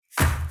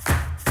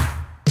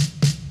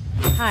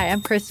Hi,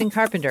 I'm Kristen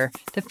Carpenter,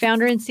 the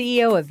founder and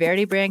CEO of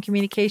Verity Brand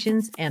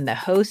Communications and the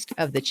host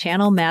of the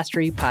Channel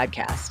Mastery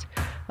podcast.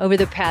 Over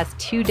the past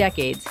 2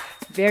 decades,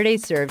 Verity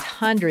served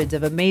hundreds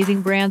of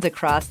amazing brands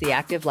across the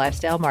active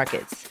lifestyle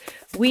markets.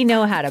 We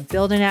know how to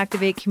build and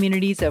activate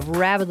communities of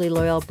rabidly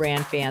loyal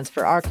brand fans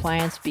for our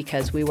clients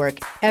because we work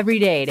every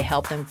day to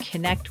help them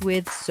connect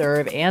with,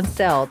 serve, and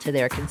sell to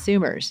their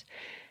consumers.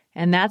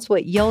 And that's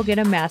what you'll get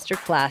a master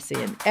class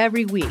in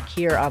every week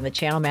here on the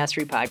Channel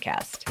Mastery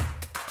podcast.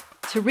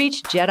 To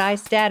reach Jedi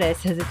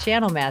status as a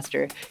channel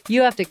master,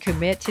 you have to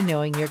commit to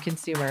knowing your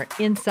consumer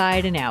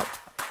inside and out.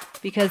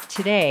 Because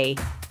today,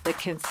 the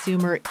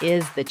consumer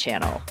is the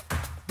channel.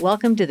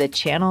 Welcome to the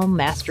Channel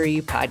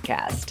Mastery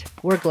podcast.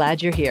 We're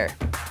glad you're here.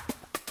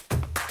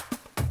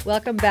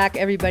 Welcome back,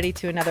 everybody,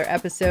 to another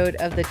episode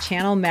of the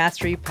Channel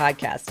Mastery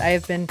podcast. I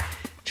have been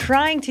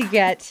trying to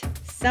get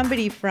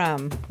somebody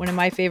from one of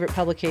my favorite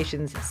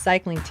publications,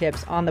 Cycling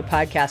Tips, on the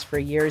podcast for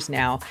years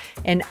now,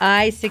 and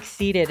I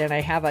succeeded, and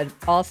I have an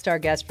all-star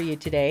guest for you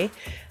today.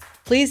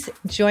 Please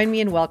join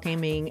me in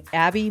welcoming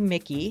Abby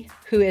Mickey,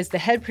 who is the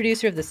head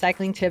producer of the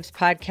Cycling Tips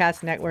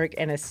podcast network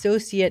and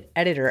associate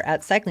editor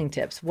at Cycling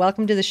Tips.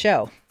 Welcome to the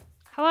show.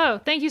 Hello.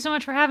 Thank you so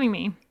much for having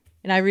me.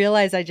 And I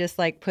realize I just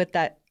put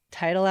that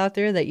title out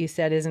there that you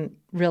said isn't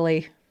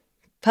really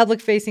public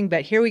facing,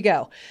 but here we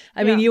go.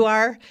 I mean, you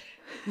are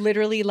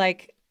literally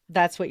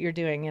that's what you're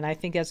doing. And I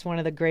think that's one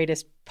of the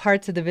greatest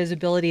parts of the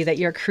visibility that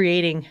you're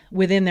creating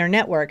within their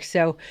network.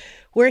 So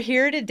we're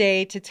here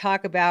today to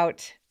talk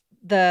about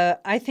the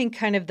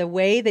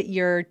way that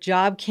your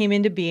job came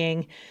into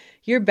being,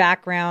 your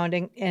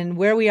background, and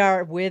where we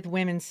are with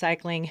women's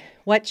cycling,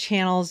 what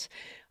channels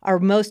are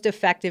most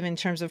effective in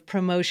terms of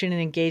promotion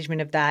and engagement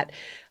of that.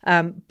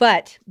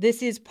 But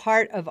this is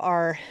part of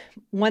our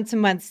once a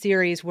month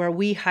series where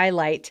we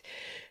highlight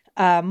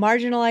a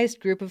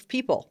marginalized group of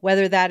people,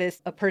 whether that is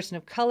a person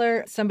of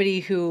color, somebody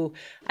who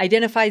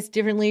identifies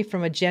differently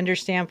from a gender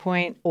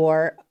standpoint,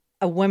 or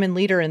a woman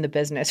leader in the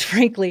business,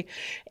 frankly.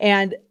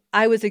 And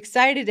I was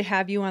excited to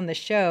have you on the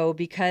show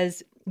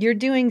because you're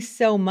doing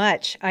so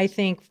much, I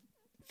think,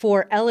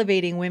 for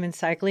elevating women's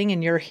cycling,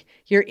 and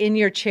you're in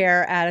your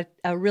chair at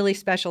a really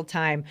special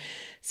time.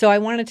 So I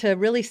wanted to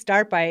really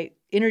start by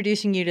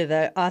introducing you to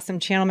the awesome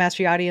Channel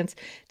Mastery audience,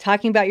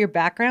 talking about your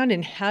background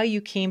and how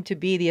you came to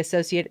be the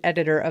associate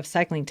editor of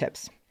Cycling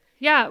Tips.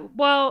 Yeah,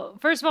 well,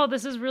 first of all,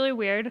 this is really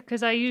weird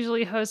because I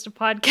usually host a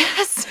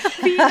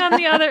podcast. Being on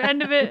the other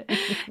end of it,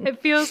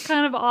 it feels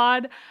kind of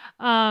odd.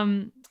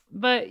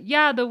 But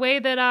yeah, the way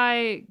that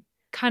I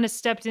kind of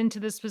stepped into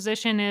this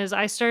position is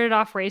I started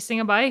off racing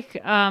a bike.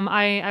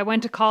 I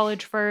went to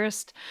college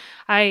first.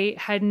 I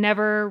had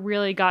never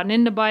really gotten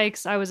into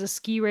bikes. I was a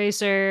ski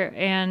racer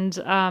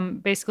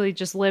and basically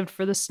just lived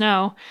for the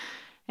snow.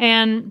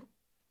 And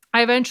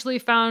I eventually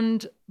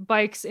found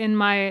bikes in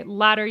my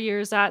latter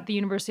years at the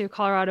University of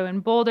Colorado in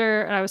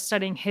Boulder. I was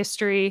studying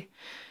history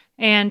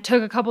and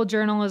took a couple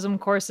journalism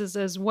courses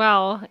as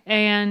well.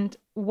 And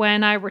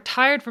when I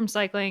retired from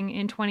cycling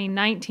in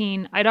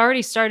 2019, I'd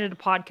already started a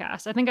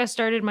podcast. I think I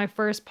started my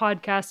first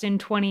podcast in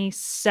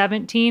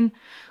 2017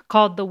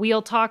 called the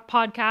Wheel Talk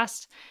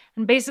podcast.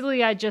 And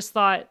basically, I just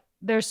thought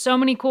there's so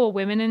many cool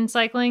women in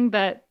cycling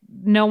that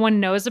no one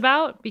knows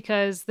about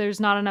because there's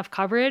not enough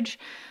coverage.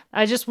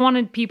 I just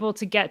wanted people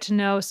to get to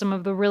know some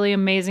of the really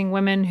amazing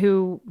women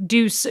who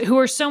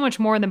are so much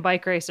more than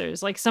bike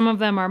racers. Like, some of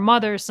them are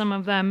mothers, some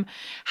of them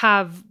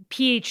have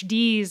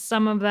PhDs,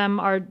 some of them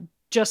are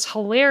just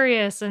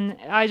hilarious. And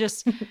I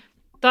just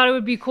thought it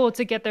would be cool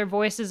to get their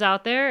voices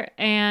out there.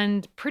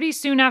 And pretty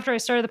soon after I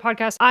started the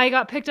podcast, I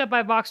got picked up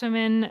by Vox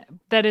Women.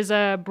 That is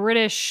a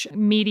British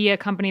media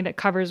company that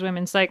covers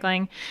women's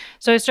cycling.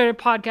 So I started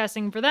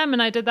podcasting for them,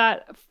 and I did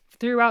that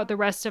throughout the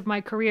rest of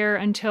my career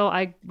until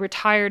I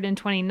retired in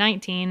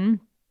 2019.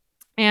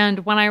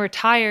 And when I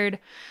retired,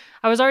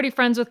 I was already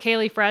friends with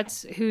Kaylee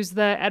Fretz, who's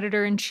the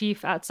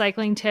editor-in-chief at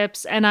Cycling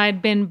Tips, and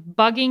I'd been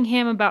bugging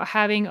him about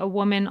having a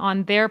woman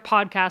on their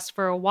podcast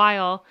for a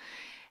while.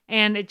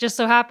 And it just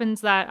so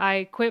happens that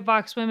I quit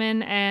Vox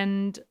Women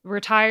and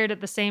retired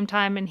at the same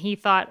time, and he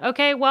thought,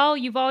 okay, well,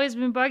 you've always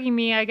been bugging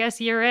me. I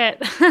guess you're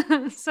it.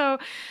 So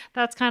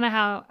that's kind of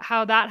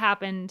how that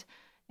happened.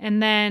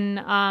 And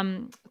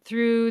then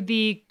through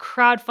the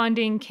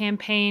crowdfunding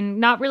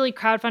campaign, not really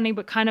crowdfunding,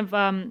 but kind of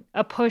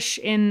a push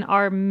in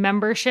our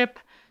membership,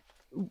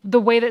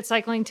 the way that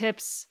Cycling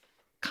Tips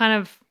kind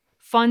of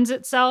funds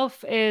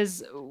itself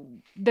is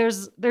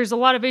there's a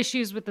lot of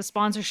issues with the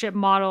sponsorship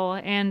model.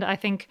 And I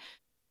think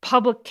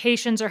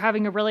publications are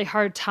having a really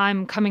hard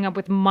time coming up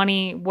with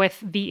money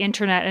with the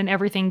internet and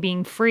everything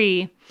being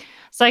free.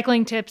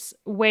 Cycling Tips'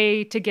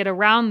 way to get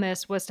around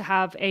this was to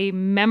have a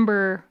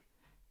membership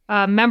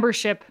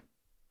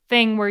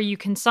thing where you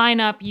can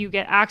sign up, you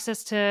get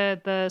access to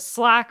the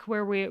Slack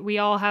where we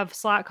all have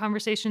Slack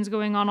conversations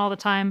going on all the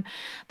time.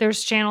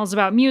 There's channels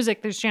about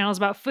music, there's channels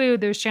about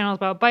food, there's channels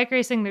about bike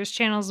racing, there's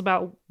channels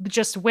about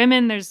just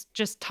women, there's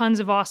just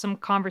tons of awesome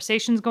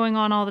conversations going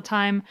on all the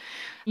time.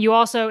 You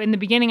also, in the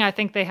beginning, I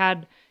think they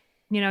had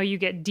you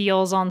get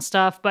deals on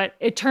stuff. But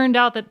it turned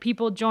out that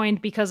people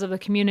joined because of the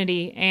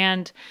community.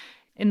 And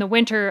in the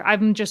winter,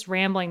 I'm just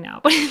rambling now,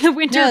 but in the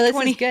winter of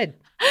this is good.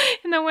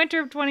 In the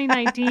winter of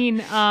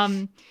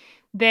 2019,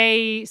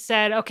 they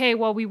said, okay,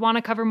 well, we want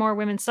to cover more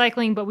women's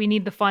cycling, but we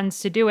need the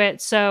funds to do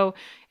it. So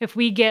if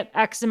we get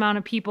X amount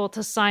of people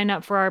to sign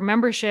up for our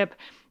membership,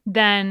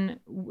 then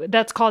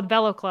that's called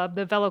Velo Club,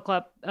 the Velo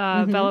Club,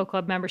 Velo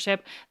Club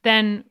membership,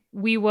 then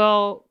we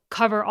will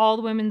cover all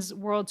the women's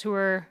world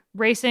tour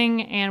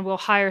racing and we'll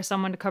hire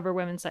someone to cover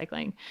women's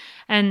cycling.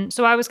 And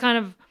so I was kind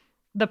of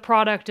the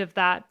product of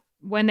that.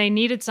 When they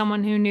needed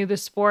someone who knew the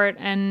sport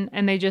and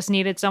they just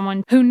needed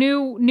someone who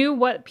knew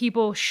what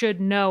people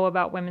should know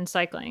about women's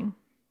cycling.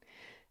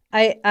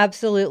 I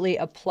absolutely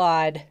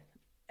applaud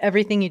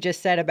everything you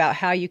just said about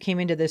how you came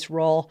into this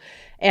role.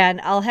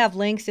 And I'll have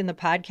links in the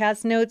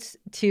podcast notes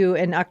to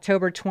an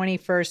October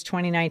 21st,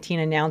 2019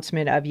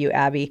 announcement of you,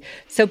 Abby.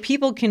 So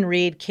people can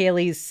read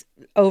Kaylee's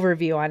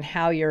overview on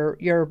how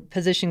your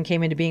position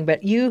came into being.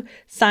 But you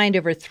signed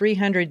over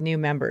 300 new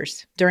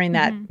members during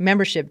that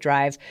membership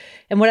drive.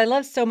 And what I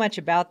love so much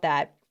about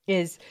that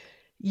is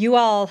you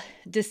all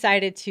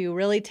decided to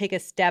really take a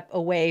step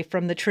away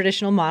from the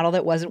traditional model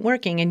that wasn't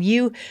working. And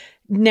you,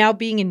 now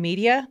being in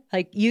media,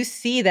 like you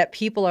see that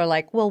people are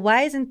like, well,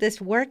 why isn't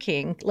this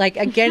working? Like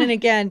again and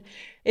again,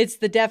 it's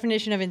the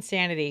definition of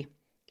insanity.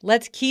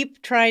 Let's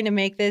keep trying to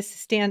make this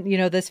stand,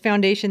 this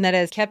foundation that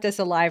has kept us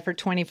alive for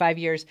 25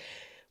 years.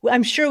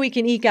 I'm sure we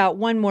can eke out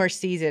one more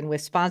season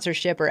with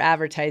sponsorship or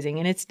advertising,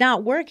 and it's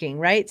not working,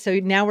 right? So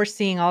now we're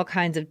seeing all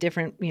kinds of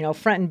different,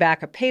 front and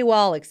back, a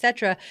paywall, et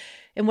cetera.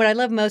 And what I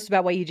love most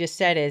about what you just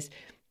said is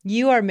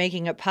you are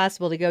making it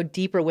possible to go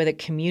deeper with a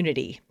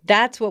community.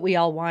 That's what we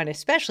all want,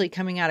 especially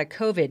coming out of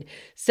COVID.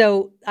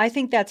 So I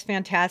think that's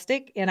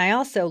fantastic. And I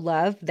also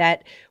love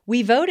that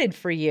we voted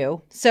for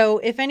you. So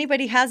if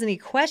anybody has any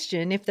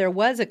question, if there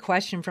was a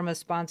question from a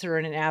sponsor or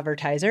an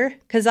advertiser,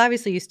 because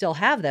obviously you still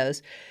have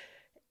those,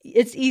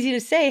 it's easy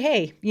to say,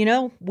 hey,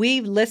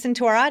 we listen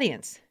to our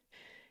audience.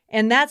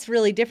 And that's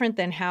really different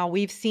than how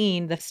we've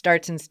seen the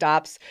starts and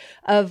stops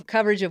of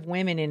coverage of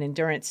women in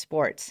endurance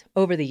sports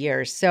over the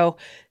years. So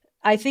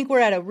I think we're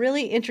at a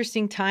really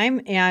interesting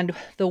time, and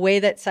the way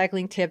that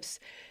Cycling Tips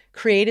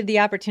created the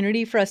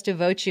opportunity for us to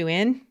vote you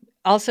in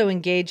also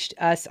engaged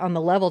us on the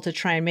level to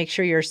try and make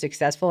sure you're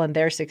successful and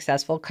they're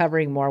successful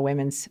covering more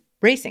women's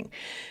racing.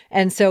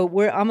 And so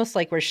we're almost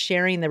like we're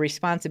sharing the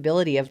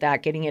responsibility of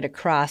that, getting it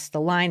across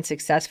the line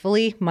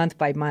successfully month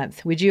by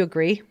month. Would you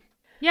agree?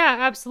 Yeah,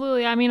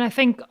 absolutely. I mean, I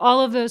think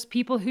all of those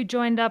people who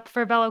joined up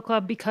for Velo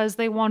Club because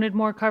they wanted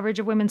more coverage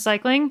of women's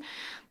cycling,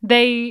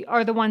 they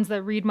are the ones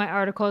that read my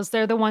articles.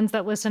 They're the ones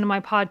that listen to my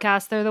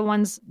podcast. They're the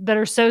ones that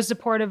are so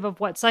supportive of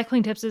what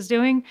Cycling Tips is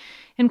doing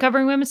in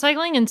covering women's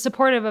cycling and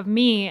supportive of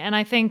me. And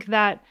I think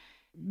that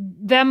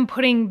them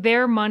putting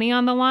their money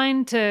on the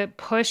line to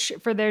push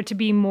for there to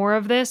be more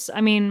of this,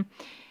 I mean,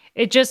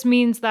 it just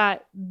means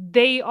that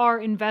they are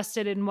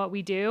invested in what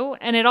we do.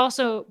 And it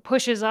also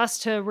pushes us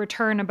to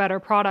return a better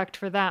product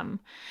for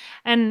them.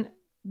 And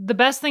the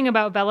best thing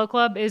about Velo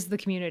Club is the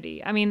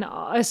community. I mean,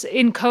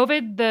 in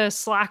COVID, the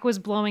Slack was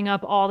blowing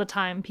up all the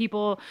time.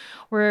 People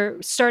were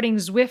starting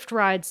Zwift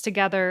rides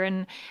together,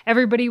 and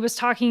everybody was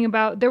talking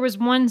about, there was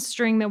one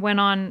string that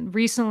went on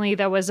recently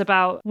that was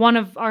about one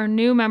of our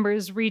new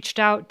members reached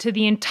out to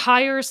the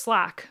entire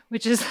Slack,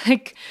 which is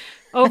like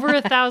over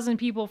 1,000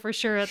 people for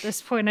sure at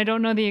this point. I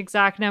don't know the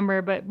exact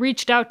number, but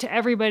reached out to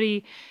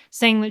everybody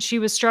saying that she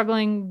was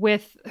struggling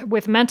with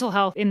mental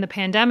health in the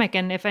pandemic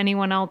and if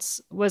anyone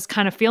else was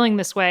kind of feeling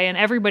this way. And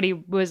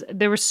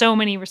there were so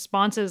many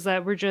responses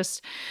that were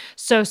just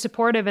so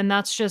supportive. And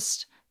that's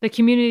just the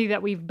community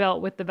that we've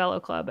built with the Velo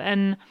Club.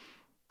 And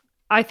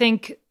I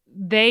think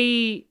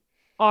they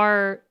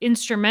are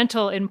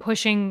instrumental in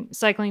pushing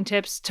Cycling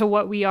Tips to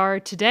what we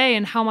are today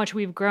and how much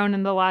we've grown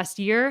in the last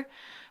year.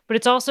 But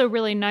it's also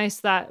really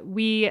nice that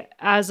we,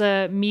 as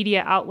a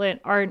media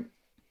outlet,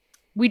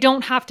 we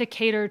don't have to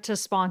cater to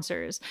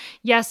sponsors.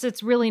 Yes,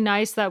 it's really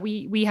nice that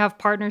we have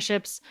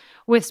partnerships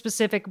with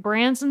specific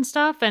brands and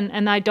stuff,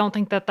 and I don't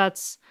think that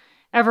that's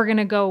ever going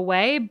to go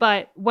away.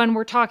 But when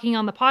we're talking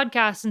on the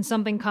podcast and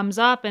something comes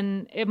up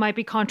and it might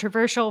be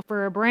controversial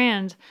for a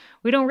brand,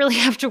 we don't really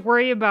have to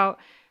worry about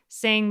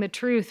saying the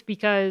truth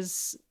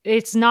because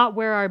it's not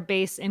where our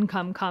base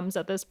income comes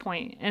at this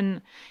point.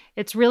 And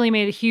it's really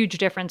made a huge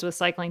difference with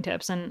Cycling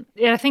Tips. And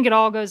I think it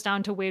all goes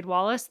down to Wade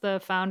Wallace, the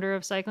founder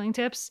of Cycling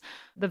Tips,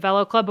 the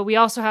Velo Club. But we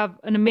also have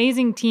an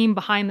amazing team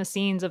behind the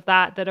scenes of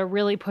that are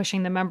really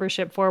pushing the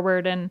membership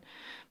forward and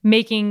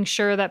making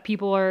sure that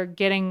people are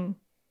getting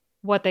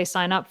what they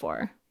sign up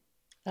for.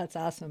 That's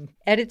awesome.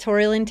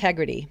 Editorial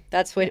integrity.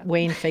 That's what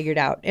Wayne figured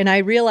out. And I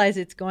realize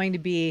it's going to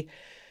be,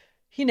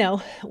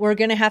 we're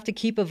going to have to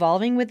keep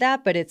evolving with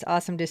that, but it's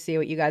awesome to see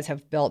what you guys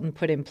have built and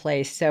put in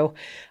place. So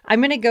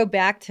I'm going to go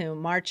back to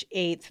March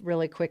 8th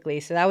really quickly.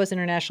 So that was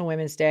International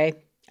Women's Day.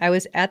 I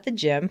was at the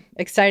gym,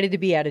 excited to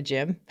be at a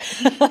gym.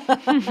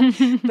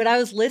 But I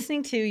was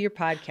listening to your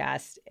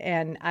podcast,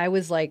 and I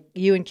was like,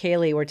 you and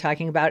Kaylee were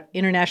talking about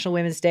International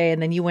Women's Day,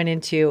 and then you went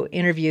into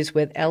interviews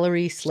with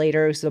Ellery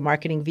Slater, who's the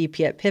marketing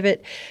VP at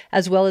Pivot,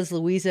 as well as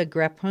Louisa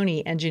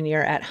Grapponi,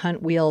 engineer at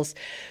Hunt Wheels.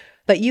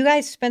 But you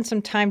guys spent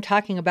some time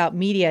talking about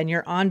media and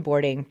your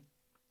onboarding.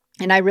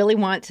 And I really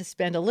want to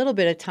spend a little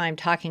bit of time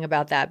talking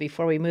about that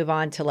before we move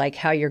on to like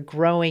how you're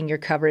growing your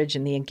coverage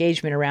and the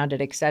engagement around it,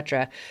 et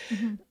cetera.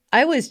 Mm-hmm.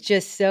 I was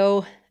just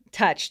so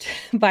touched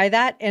by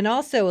that, and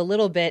also a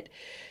little bit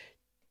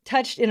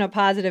touched in a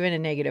positive and a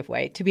negative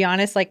way. To be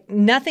honest, like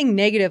nothing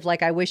negative,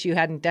 like I wish you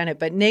hadn't done it,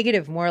 but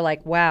negative more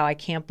like, wow, I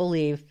can't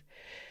believe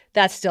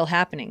that's still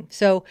happening.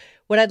 So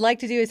what I'd like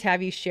to do is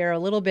have you share a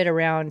little bit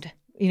around,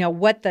 you know,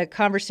 what the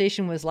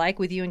conversation was like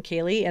with you and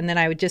Kaylee. And then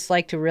I would just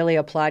like to really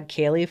applaud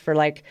Kaylee for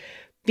like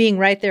being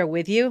right there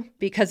with you,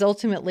 because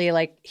ultimately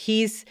like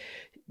he's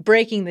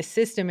breaking the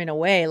system in a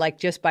way, like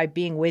just by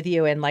being with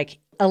you and like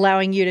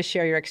allowing you to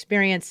share your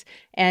experience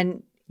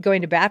and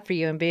going to bat for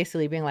you and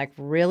basically being like,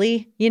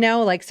 really, you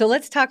know, like, so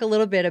let's talk a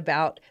little bit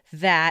about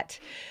that.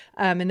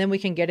 And then we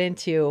can get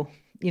into,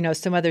 you know,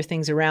 some other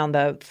things around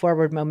the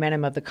forward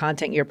momentum of the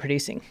content you're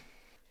producing.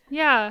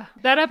 Yeah,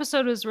 that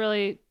episode was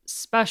really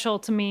special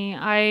to me.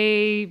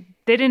 They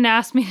didn't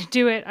ask me to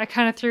do it. I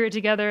kind of threw it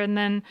together and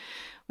then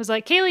was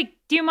like, Kaylee,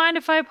 do you mind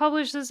if I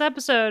publish this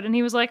episode? And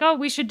he was like, oh,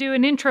 we should do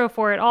an intro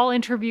for it. I'll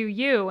interview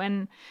you.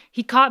 And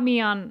he caught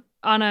me on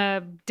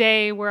a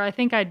day where I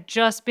think I'd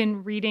just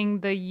been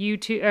reading the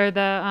YouTube or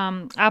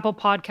the Apple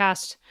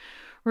Podcast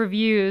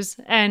reviews.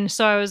 And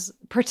so I was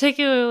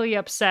particularly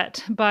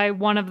upset by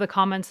one of the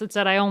comments that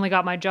said I only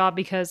got my job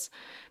because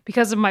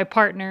of my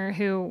partner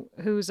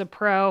who's a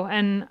pro.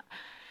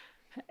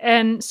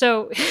 And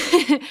so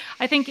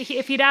I think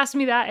if he'd asked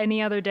me that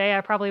any other day,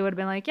 I probably would have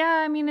been like,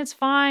 yeah, I mean, it's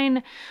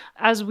fine.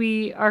 As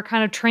we are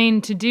kind of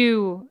trained to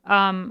do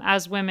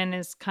as women,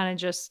 is kind of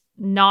just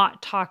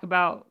not talk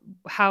about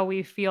how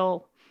we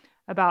feel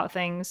about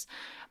things.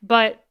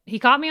 But he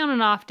caught me on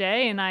an off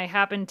day, and I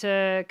happened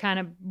to kind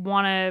of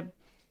want to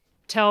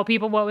tell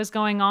people what was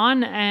going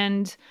on.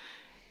 And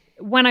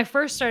when I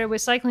first started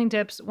with Cycling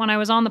Tips, when I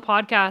was on the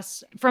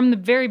podcast, from the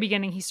very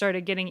beginning, he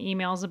started getting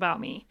emails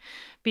about me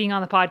being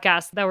on the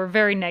podcast that were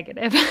very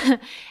negative.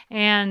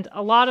 And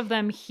a lot of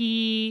them,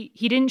 he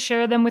didn't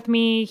share them with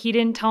me. He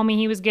didn't tell me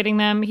he was getting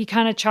them. He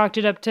kind of chalked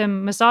it up to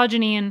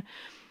misogyny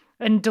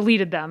and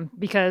deleted them,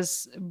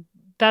 because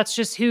that's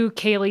just who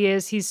Kaylee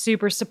is. He's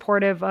super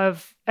supportive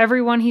of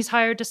everyone he's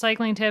hired to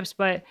Cycling Tips,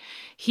 but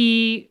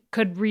he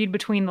could read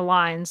between the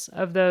lines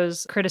of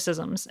those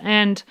criticisms.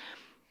 And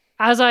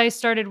as I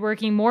started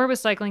working more with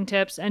Cycling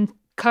Tips and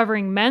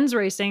covering men's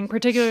racing,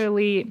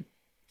 particularly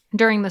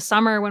during the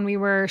summer when we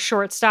were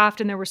short-staffed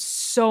and there were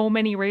so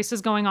many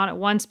races going on at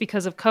once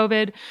because of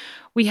COVID,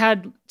 we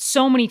had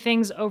so many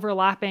things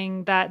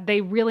overlapping that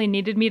they really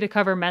needed me to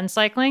cover men's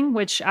cycling,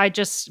 which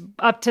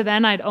up to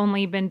then, I'd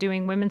only been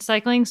doing women's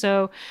cycling.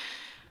 So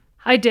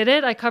I did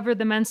it. I covered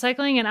the men's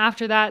cycling. And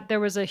after that, there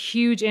was a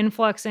huge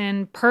influx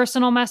in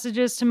personal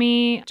messages to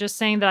me, just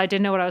saying that I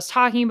didn't know what I was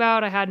talking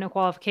about. I had no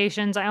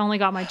qualifications. I only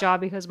got my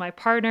job because of my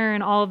partner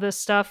and all of this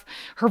stuff.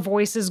 Her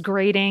voice is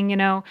grating, you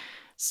know,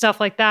 stuff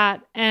like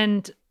that.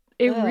 And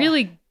it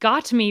really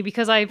got to me,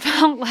 because I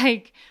felt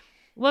like,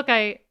 look,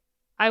 I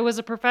was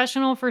a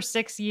professional for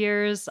 6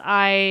 years.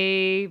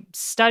 I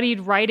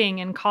studied writing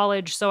in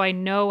college, so I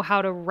know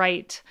how to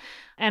write.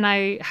 And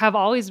I have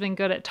always been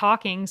good at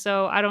talking.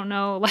 So I don't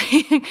know,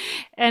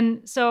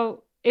 and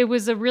so it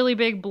was a really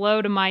big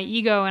blow to my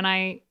ego. And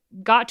I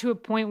got to a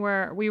point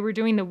where we were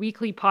doing the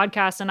weekly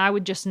podcast and I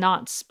would just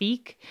not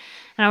speak.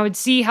 And I would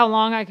see how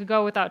long I could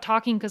go without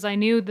talking, because I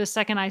knew the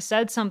second I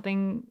said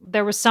something,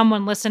 there was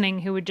someone listening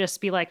who would just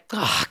be like,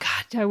 oh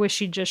God, I wish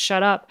she'd just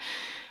shut up.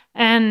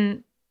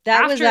 And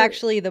that was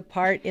actually the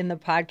part in the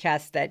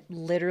podcast that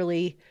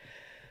literally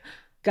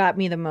got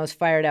me the most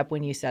fired up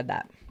when you said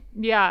that.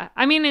 Yeah.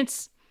 I mean,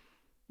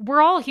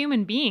 we're all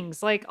human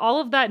beings. Like, all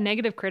of that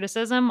negative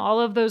criticism, all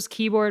of those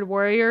keyboard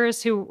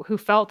warriors who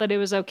felt that it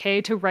was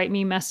okay to write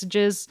me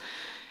messages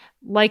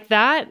like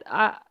that,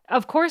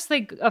 of course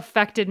they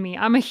affected me.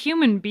 I'm a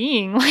human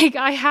being. Like,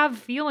 I have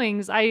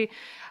feelings. I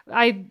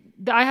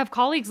have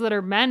colleagues that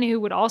are men who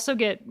would also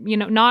get, you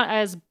know, not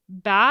as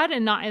bad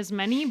and not as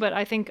many, but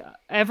I think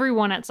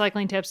everyone at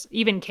Cycling Tips,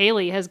 even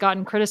Kaylee, has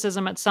gotten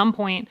criticism at some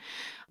point.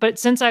 But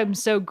since I'm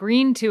so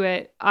green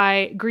to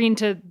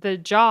the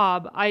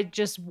job, I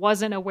just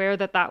wasn't aware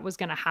that was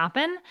going to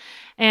happen.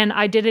 And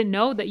I didn't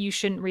know that you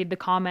shouldn't read the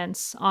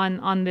comments on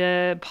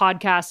the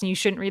podcast and you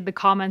shouldn't read the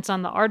comments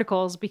on the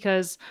articles,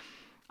 because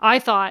I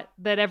thought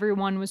that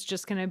everyone was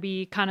just going to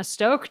be kind of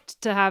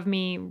stoked to have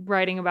me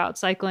writing about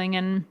cycling.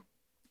 And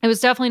it was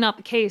definitely not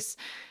the case.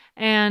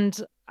 And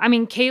I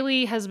mean,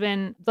 Kaylee has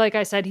been, like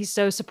I said, he's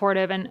so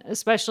supportive. And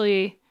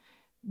especially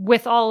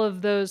with all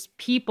of those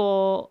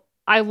people,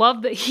 I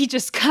love that he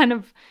just kind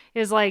of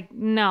is like,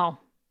 no,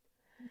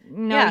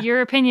 yeah,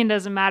 your opinion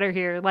doesn't matter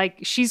here. Like,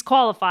 she's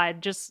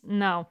qualified, just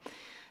no.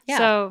 Yeah.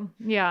 So,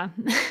 yeah.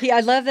 I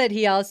love that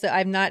he also,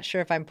 I'm not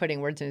sure if I'm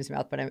putting words in his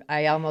mouth, but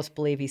I almost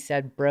believe he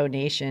said bro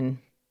nation.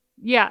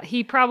 Yeah,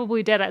 he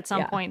probably did at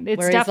some point. It's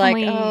where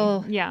definitely, he's like,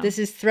 oh, this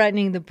is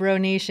threatening the bro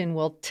nation.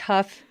 Well,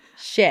 tough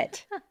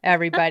shit,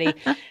 everybody.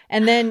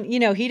 And then, he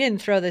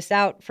didn't throw this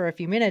out for a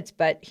few minutes,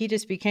 but he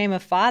just became a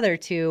father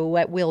to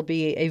what will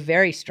be a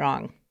very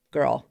strong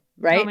girl,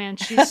 right? Oh man,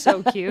 she's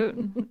so cute.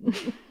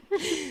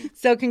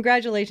 So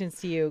congratulations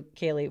to you,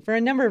 Kaylee, for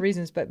a number of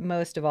reasons, but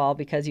most of all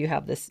because you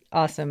have this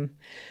awesome,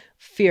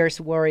 fierce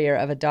warrior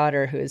of a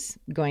daughter who's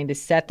going to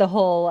set the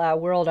whole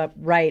world up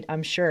right,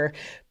 I'm sure.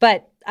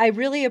 But I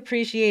really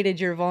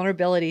appreciated your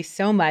vulnerability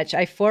so much.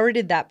 I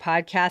forwarded that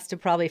podcast to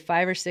probably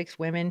 5 or 6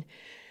 women.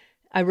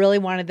 I really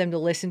wanted them to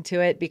listen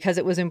to it because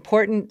it was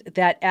important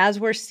that as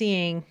we're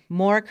seeing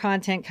more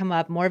content come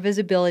up, more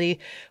visibility,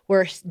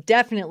 we're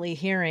definitely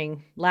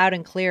hearing loud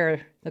and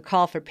clear the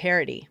call for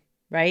parity,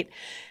 right?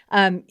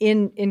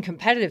 In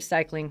competitive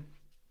cycling,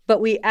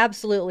 but we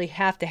absolutely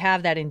have to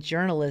have that in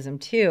journalism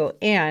too.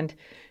 And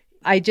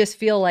I just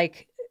feel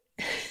like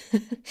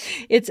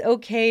it's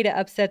okay to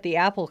upset the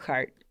apple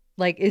cart,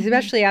 like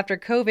especially after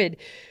COVID.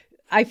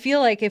 I feel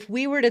like if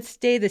we were to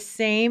stay the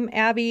same,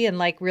 Abby, and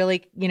like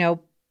really,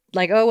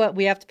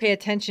 we have to pay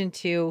attention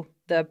to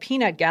the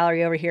peanut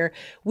gallery over here,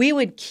 we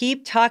would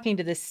keep talking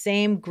to the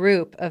same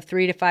group of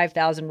 3,000 to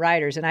 5,000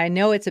 riders. And I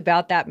know it's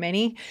about that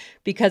many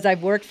because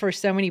I've worked for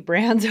so many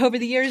brands over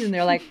the years, and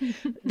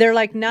they're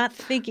like not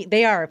thinking.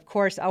 They are, of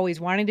course, always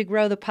wanting to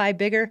grow the pie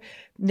bigger.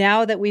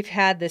 Now that we've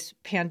had this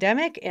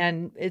pandemic,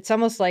 and it's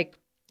almost like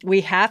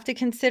we have to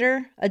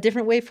consider a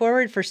different way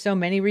forward for so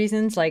many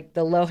reasons, like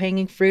the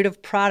low-hanging fruit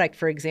of product,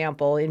 for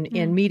example,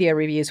 in media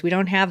reviews. We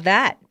don't have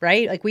that,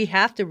 right? Like we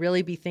have to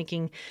really be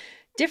thinking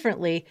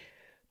differently.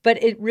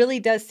 But it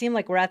really does seem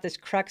like we're at this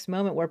crux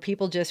moment where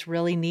people just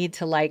really need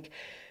to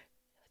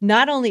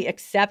not only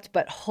accept,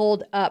 but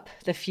hold up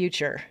the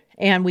future.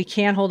 And we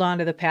can't hold on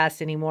to the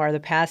past anymore. The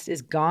past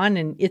is gone,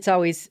 and it's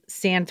always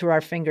sand through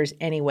our fingers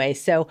anyway.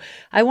 So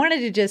I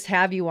wanted to just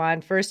have you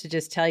on first to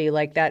just tell you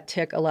that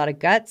took a lot of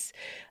guts.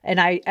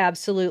 And I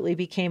absolutely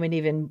became an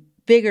even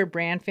bigger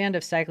brand fan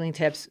of Cycling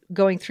Tips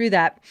going through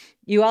that.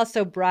 You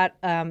also brought,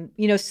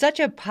 such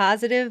a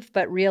positive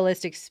but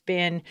realistic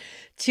spin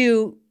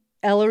to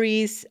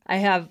Eloise. I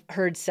have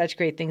heard such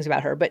great things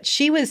about her, but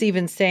she was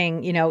even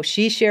saying,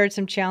 she shared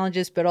some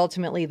challenges, but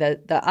ultimately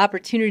the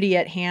opportunity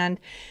at hand.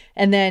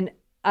 And then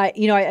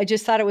I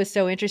just thought it was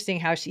so interesting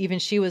how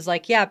she was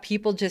like, yeah,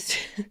 people just,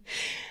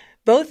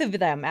 both of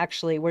them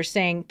actually were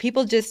saying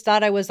people just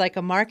thought I was like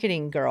a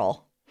marketing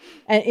girl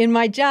in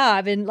my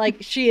job. And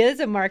she is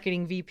a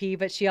marketing VP,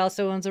 but she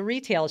also owns a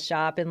retail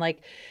shop. And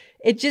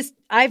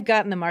I've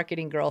gotten the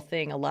marketing girl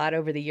thing a lot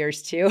over the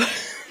years too.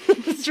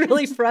 It's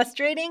really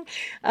frustrating.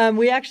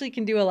 We actually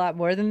can do a lot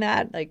more than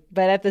that.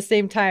 But at the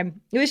same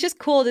time, it was just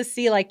cool to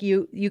see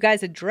you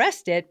guys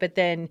addressed it, but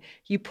then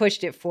you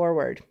pushed it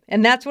forward.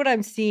 And that's what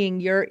I'm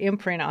seeing your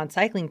imprint on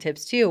Cycling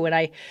Tips too. When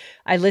I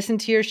listen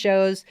to your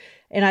shows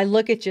and I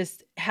look at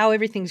just how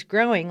everything's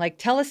growing,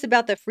 tell us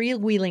about the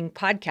Freewheeling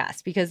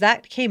podcast, because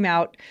that came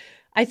out,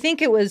 I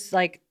think it was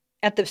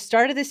at the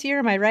start of this year.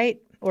 Am I right?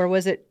 Or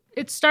was it?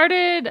 It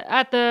started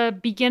at the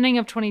beginning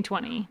of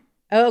 2020.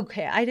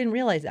 Okay. I didn't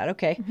realize that.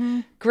 Okay.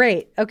 Mm-hmm.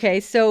 Great. Okay.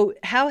 So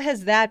how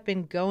has that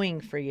been going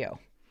for you?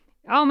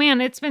 Oh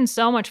man, it's been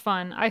so much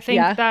fun. I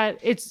think that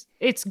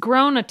it's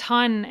grown a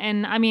ton.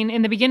 And I mean,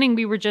 in the beginning,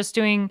 we were just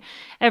doing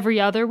every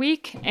other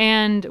week.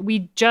 And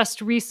we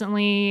just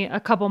recently,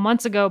 a couple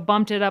months ago,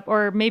 bumped it up,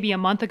 or maybe a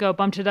month ago,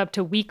 bumped it up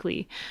to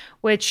weekly,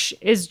 which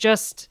is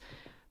just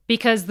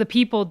because the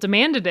people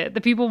demanded it.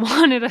 The people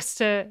wanted us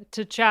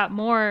to chat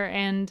more.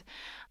 And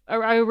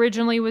I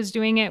originally was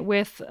doing it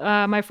with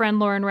my friend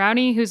Lauren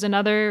Rowney, who's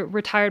another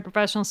retired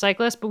professional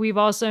cyclist, but we've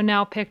also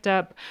now picked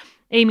up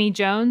Amy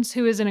Jones,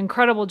 who is an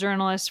incredible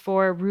journalist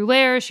for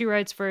Rouleur. She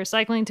writes for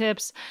Cycling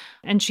Tips,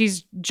 and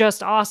she's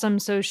just awesome.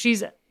 So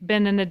she's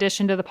been an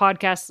addition to the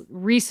podcast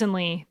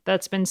recently.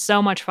 That's been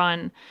so much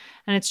fun.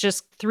 And it's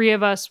just 3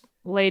 of us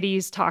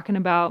ladies talking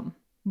about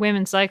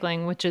women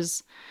cycling, which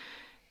is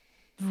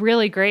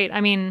really great.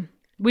 I mean,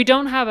 we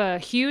don't have a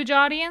huge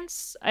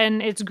audience,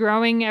 and it's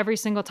growing every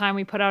single time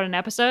we put out an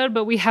episode,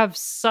 but we have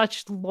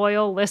such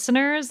loyal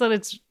listeners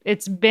that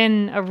it's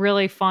been a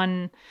really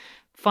fun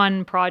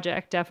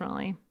project,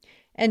 definitely.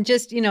 And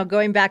just,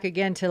 going back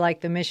again to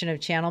the mission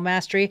of Channel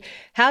Mastery,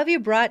 how have you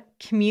brought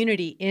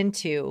community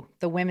into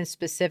the women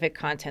specific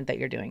content that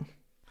you're doing?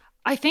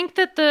 I think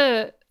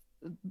that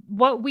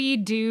what we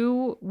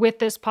do with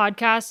this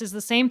podcast is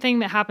the same thing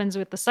that happens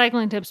with the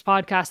Cycling Tips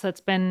podcast that's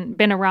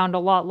been around a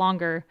lot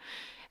longer.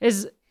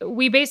 Is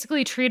we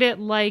basically treat it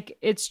like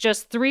it's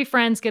just three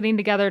friends getting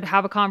together to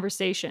have a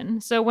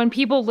conversation. So when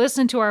people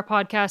listen to our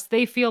podcast,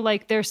 they feel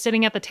like they're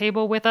sitting at the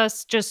table with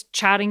us, just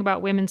chatting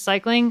about women's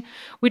cycling.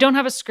 We don't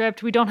have a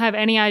script. We don't have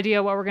any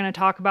idea what we're going to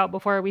talk about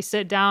before we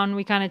sit down.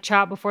 We kind of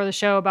chat before the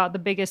show about the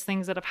biggest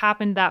things that have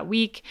happened that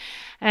week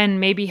and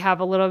maybe have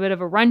a little bit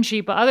of a run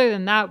sheet. But other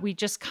than that, we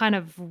just kind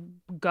of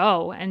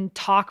go and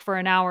talk for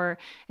an hour.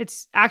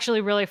 It's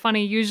actually really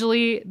funny.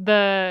 Usually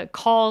the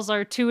calls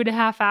are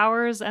 2.5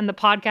 hours and the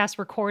podcast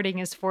recording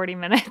is 40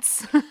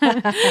 minutes.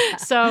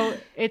 So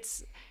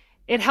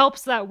it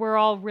helps that we're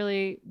all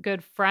really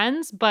good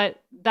friends,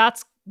 but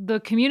that's the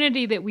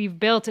community that we've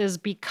built is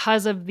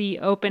because of the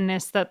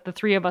openness that the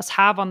three of us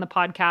have on the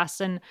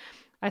podcast. And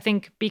I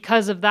think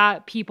because of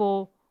that,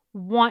 people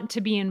want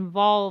to be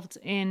involved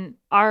in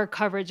our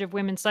coverage of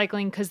women's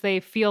cycling because they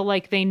feel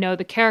like they know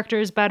the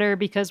characters better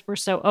because we're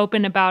so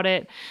open about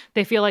it.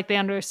 They feel like they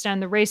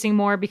understand the racing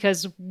more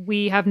because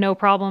we have no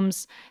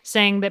problems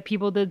saying that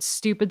people did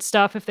stupid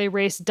stuff if they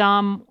raced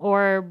dumb.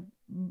 Or,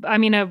 I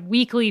mean, a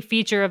weekly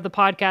feature of the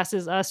podcast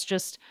is us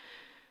just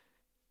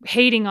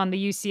hating on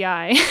the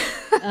UCI.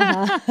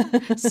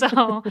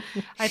 So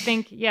I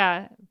think,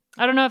 yeah,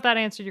 I don't know if that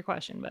answered your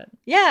question, but.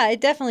 Yeah, it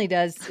definitely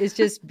does. It's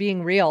just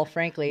being real,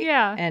 frankly.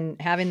 Yeah. And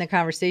having the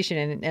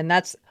conversation. And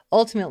that's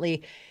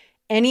ultimately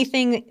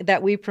anything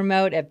that we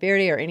promote at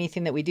Verity or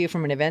anything that we do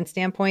from an event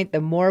standpoint, the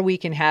more we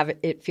can have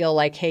it feel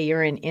like, hey,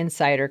 you're an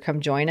insider,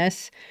 come join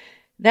us.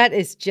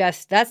 That's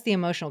the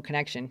emotional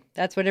connection.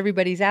 That's what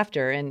everybody's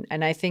after. And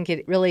I think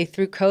it really,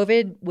 through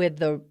COVID, with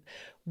the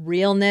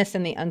realness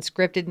and the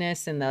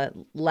unscriptedness and the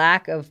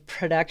lack of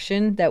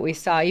production that we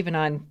saw even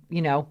on,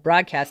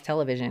 broadcast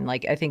television,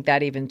 like I think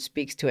that even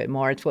speaks to it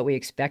more. It's what we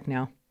expect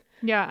now.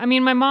 Yeah. I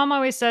mean, my mom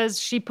always says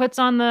she puts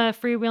on the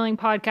Freewheeling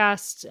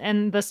podcast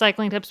and the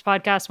Cycling Tips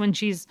podcast when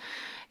she's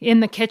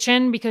in the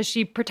kitchen because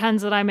she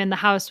pretends that I'm in the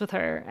house with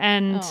her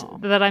and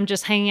that I'm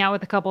just hanging out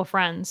with a couple of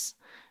friends.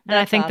 And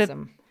That's I think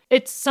awesome. that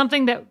it's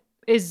something that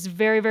is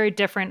very, very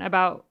different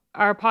about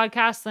our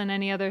podcast than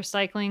any other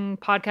cycling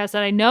podcast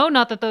that I know.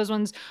 Not that those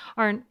ones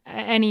aren't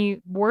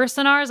any worse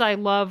than ours. I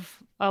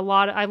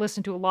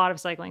listen to a lot of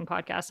cycling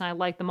podcasts and I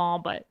like them all,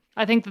 but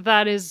I think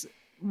that is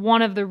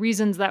one of the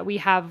reasons that we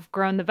have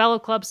grown the Velo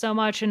Club so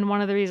much. And one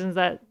of the reasons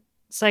that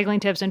Cycling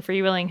Tips and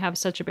Freewheeling have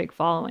such a big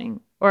following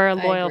or a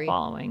loyal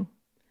following.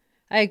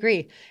 I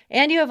agree.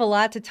 And you have a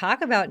lot to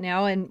talk about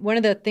now. And one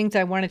of the things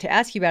I wanted to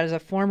ask you about as a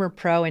former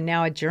pro and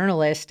now a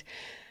journalist,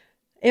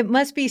 it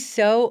must be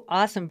so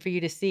awesome for you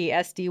to see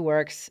SD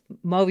Works,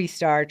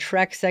 Movistar,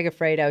 Trek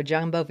Segafredo,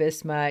 Jumbo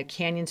Visma,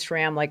 Canyon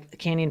SRAM. Like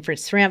Canyon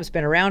SRAM's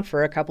been around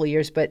for a couple of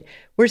years, but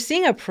we're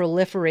seeing a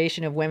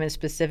proliferation of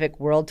women-specific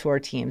World Tour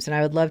teams, and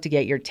I would love to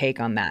get your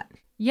take on that.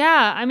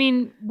 Yeah, I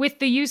mean, with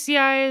the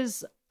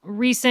UCI's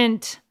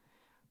recent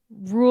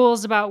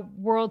rules about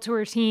World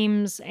Tour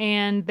teams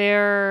and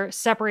their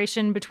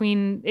separation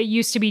between, it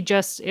used to be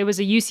just, it was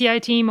a UCI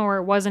team or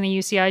it wasn't a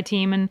UCI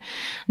team. And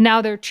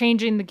now they're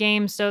changing the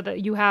game so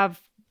that you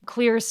have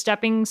clear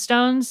stepping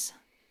stones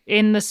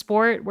in the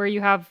sport where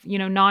you have,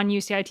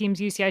 non-UCI teams,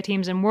 UCI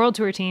teams, and World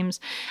Tour teams.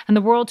 And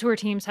the World Tour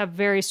teams have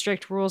very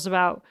strict rules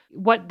about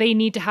what they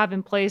need to have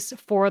in place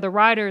for the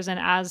riders and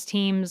as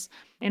teams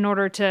in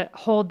order to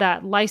hold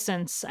that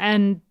license.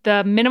 And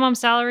the minimum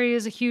salary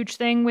is a huge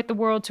thing with the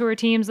World Tour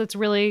teams that's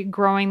really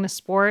growing the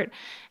sport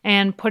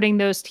and putting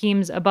those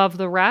teams above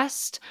the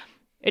rest.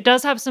 It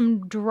does have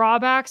some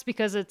drawbacks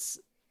because it's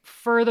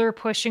further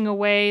pushing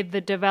away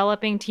the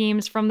developing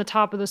teams from the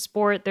top of the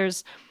sport.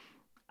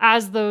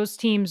 As those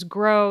teams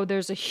grow,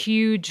 there's a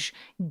huge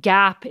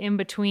gap in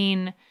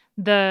between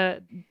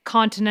the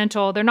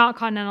continental, they're not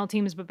continental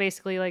teams, but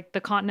basically like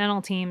the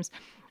continental teams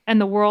and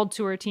the World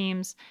Tour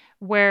teams,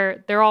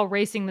 where they're all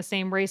racing the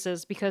same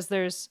races because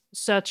there's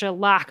such a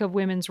lack of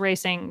women's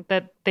racing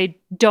that they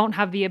don't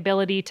have the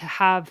ability to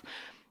have,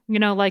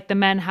 like the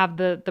men have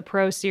the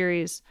Pro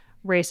Series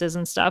races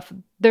and stuff.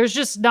 There's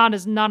just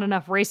not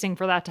enough racing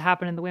for that to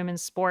happen in the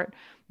women's sport.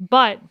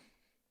 But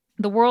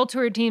the World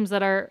Tour teams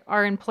that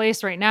are in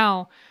place right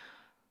now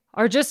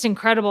are just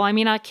incredible. I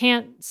mean, I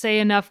can't say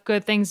enough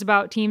good things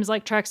about teams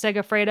like Trek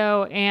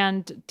Segafredo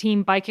and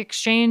Team Bike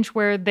Exchange,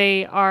 where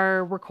they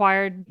are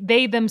required,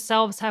 they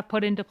themselves have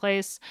put into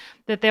place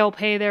that they'll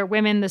pay their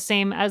women the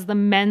same as the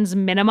men's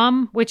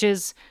minimum, which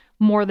is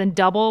more than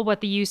double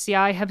what the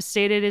UCI have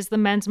stated is the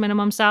men's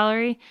minimum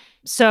salary.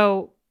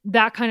 So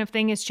that kind of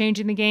thing is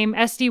changing the game.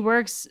 SD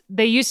Works,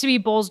 they used to be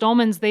Boels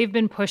Dolmans. They've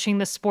been pushing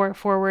the sport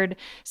forward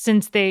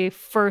since they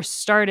first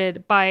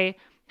started by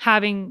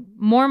having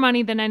more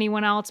money than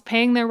anyone else,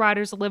 paying their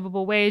riders a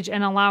livable wage,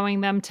 and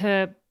allowing them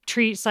to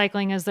treat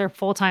cycling as their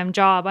full-time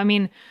job. I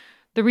mean,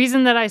 the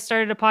reason that I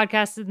started a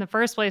podcast in the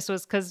first place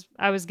was because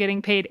I was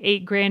getting paid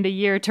 $8,000 a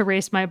year to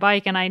race my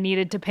bike and I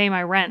needed to pay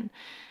my rent.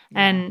 Yeah.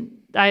 And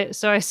I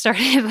started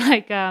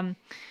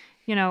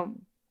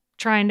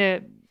trying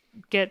to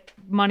get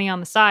money on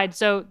the side.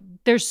 So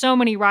there's so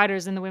many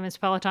riders in the women's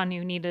peloton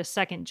who need a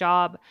second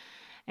job.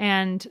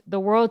 And the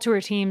World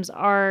Tour teams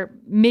are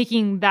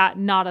making that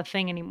not a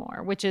thing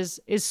anymore, which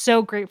is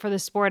so great for the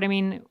sport. I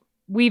mean,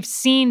 we've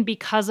seen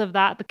because of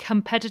that, the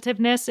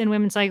competitiveness in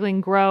women's cycling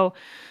grow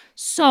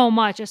so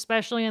much,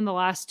 especially in the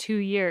last 2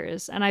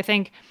 years. And I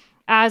think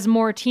as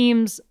more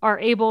teams are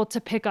able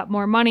to pick up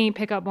more money,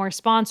 pick up more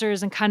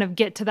sponsors, and kind of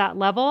get to that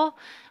level,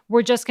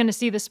 we're just going to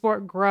see the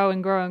sport grow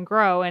and grow and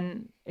grow.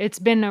 And it's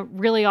been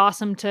really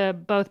awesome to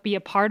both be a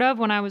part of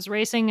when I was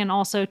racing and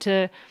also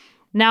to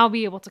now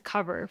be able to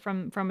cover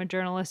from a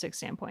journalistic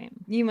standpoint.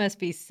 You must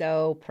be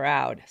so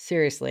proud.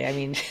 Seriously. I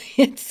mean,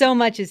 so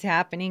much is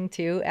happening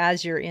too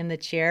as you're in the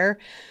chair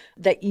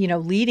that,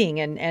 leading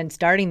and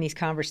starting these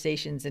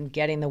conversations and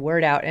getting the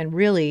word out. And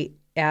really,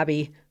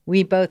 Abby,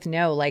 we both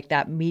know like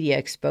that media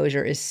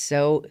exposure is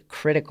so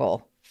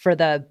critical for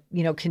the,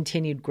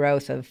 continued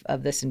growth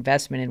of this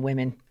investment in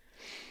women.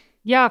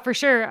 Yeah, for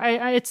sure.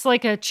 It's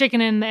like a chicken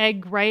and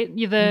egg, right?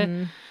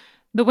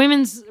 The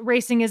women's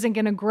racing isn't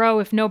going to grow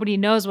if nobody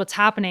knows what's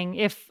happening.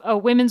 If a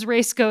women's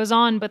race goes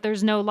on, but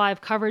there's no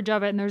live coverage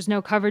of it and there's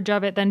no coverage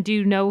of it, then do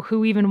you know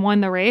who even won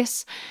the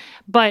race?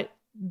 But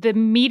the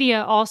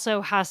media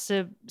also has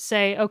to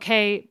say,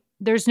 okay,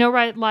 there's no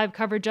live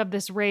coverage of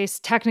this race.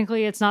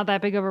 Technically, it's not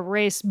that big of a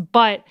race,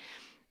 but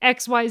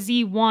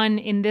XYZ won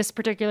in this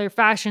particular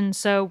fashion.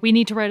 So we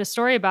need to write a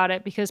story about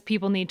it because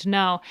people need to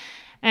know.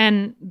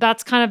 And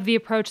that's kind of the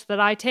approach that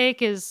I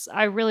take. Is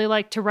I really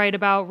like to write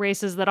about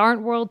races that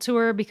aren't World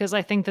Tour because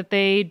I think that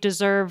they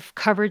deserve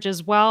coverage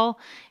as well.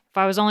 If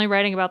I was only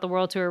writing about the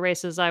World Tour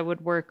races, I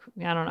would work,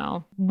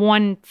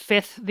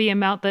 1/5 the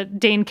amount that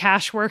Dane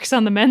Cash works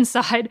on the men's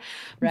side.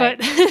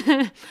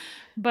 Right.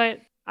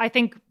 But I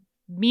think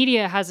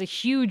media has a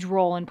huge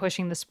role in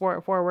pushing the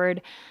sport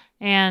forward.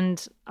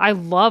 And I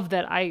love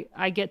that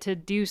I get to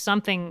do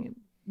something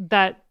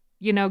that,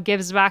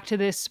 gives back to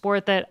this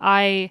sport that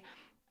I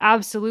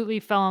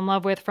absolutely fell in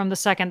love with from the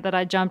second that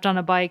I jumped on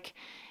a bike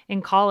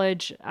in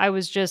college. I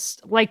was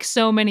just like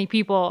so many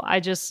people.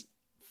 I just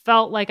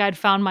felt like I'd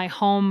found my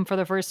home for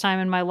the first time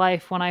in my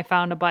life when I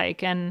found a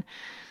bike. And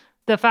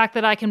the fact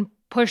that I can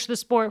push the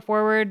sport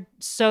forward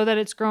so that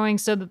it's growing,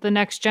 so that the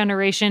next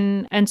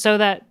generation, and so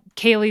that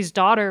Kaylee's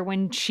daughter,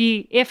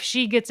 if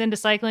she gets into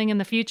cycling in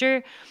the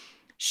future,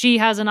 she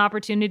has an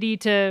opportunity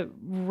to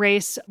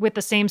race with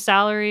the same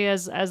salary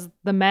as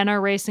the men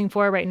are racing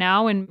for right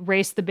now and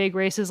race the big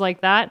races like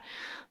that.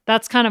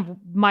 That's kind of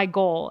my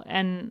goal.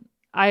 And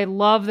I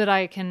love that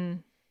I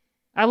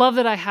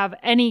have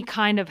any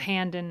kind of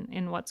hand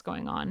in what's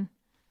going on.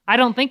 I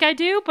don't think I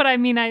do, but I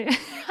mean,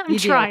 I'm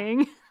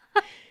trying.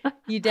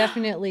 You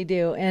definitely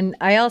do. And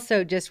I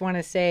also just want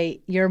to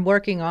say you're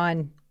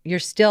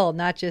still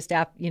not just,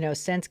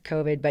 since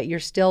COVID, but you're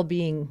still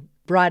being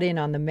brought in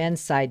on the men's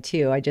side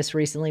too. I just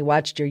recently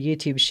watched your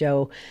YouTube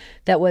show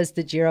that was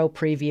the Giro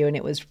preview, and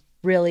it was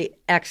really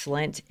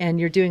excellent. And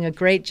you're doing a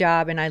great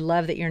job. And I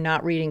love that you're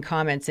not reading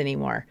comments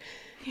anymore.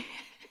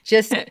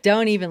 Just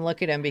don't even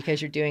look at them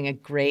because you're doing a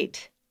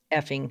great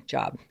effing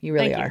job. You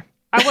really are.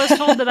 I was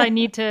told that I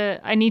need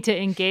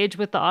to engage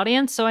with the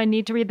audience, so I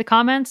need to read the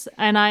comments,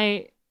 and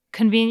I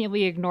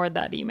conveniently ignored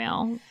that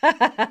email.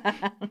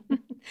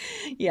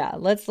 Yeah,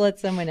 let's let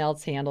someone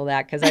else handle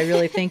that because I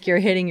really think you're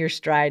hitting your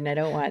stride, and I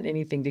don't want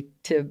anything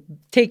to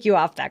take you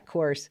off that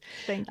course.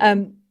 Thank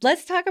you.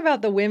 Let's talk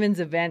about the women's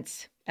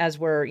events as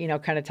we're,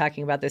 kind of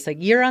talking about this. Like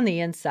you're on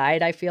the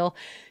inside, I feel.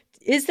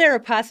 Is there a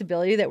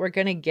possibility that we're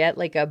going to get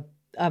like a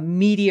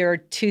meatier,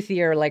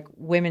 toothier, like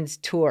women's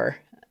Tour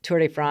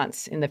de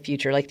France in the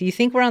future? Like, do you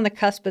think we're on the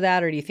cusp of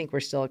that, or do you think we're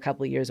still a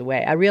couple of years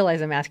away? I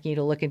realize I'm asking you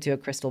to look into a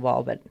crystal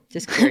ball, but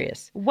just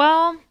curious.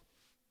 Well,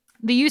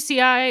 the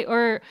UCI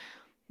or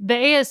the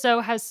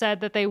ASO has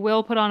said that they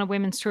will put on a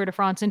women's Tour de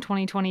France in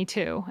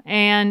 2022.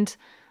 And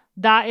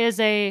that is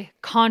a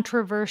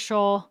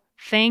controversial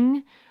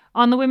thing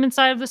on the women's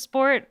side of the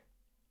sport.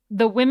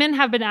 The women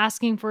have been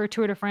asking for a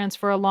Tour de France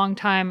for a long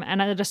time.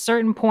 And at a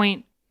certain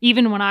point,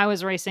 even when I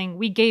was racing,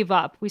 we gave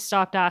up. We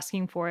stopped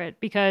asking for it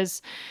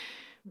because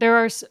there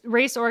are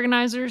race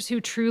organizers who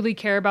truly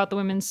care about the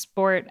women's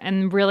sport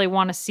and really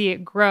want to see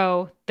it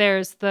grow.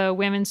 There's the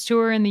Women's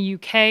Tour in the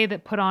UK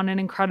that put on an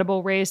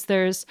incredible race.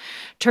 There's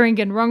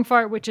Thüringen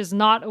Rundfahrt, which is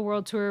not a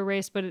World Tour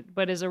race,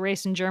 but is a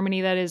race in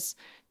Germany that is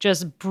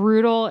just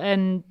brutal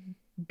and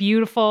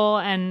beautiful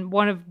and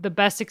one of the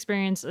best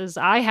experiences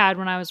I had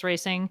when I was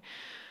racing.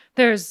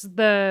 There's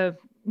the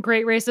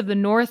Great Race of the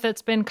North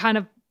that's been kind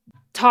of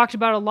talked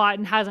about a lot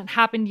and hasn't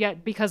happened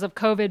yet because of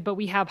COVID, but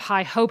we have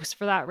high hopes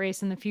for that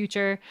race in the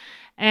future.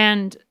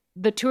 And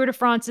the Tour de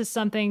France is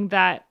something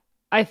that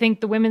I think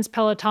the women's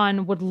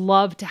peloton would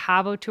love to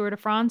have a Tour de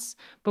France,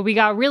 but we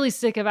got really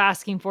sick of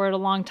asking for it a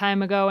long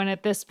time ago. And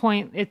at this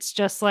point, it's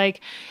just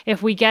like,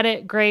 if we get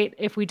it, great.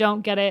 If we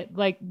don't get it,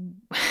 like,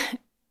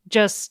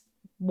 just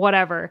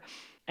whatever.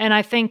 And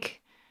I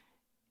think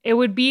it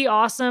would be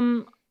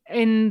awesome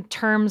in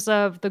terms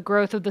of the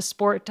growth of the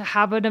sport to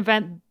have an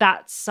event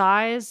that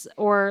size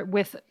or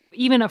with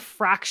even a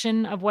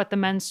fraction of what the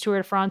men's Tour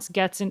de France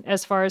gets in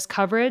as far as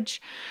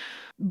coverage.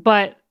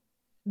 But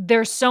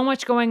there's so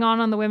much going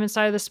on the women's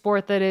side of the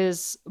sport that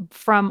is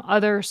from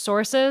other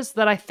sources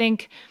that I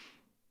think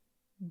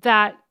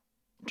that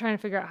I'm trying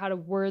to figure out how to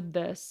word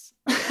this.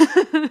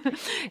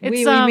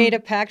 We made a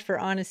pact for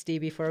honesty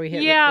before we hit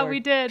record. Yeah, we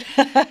did.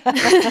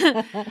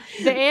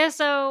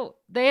 The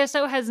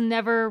ASO has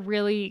never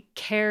really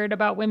cared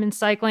about women's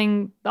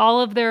cycling.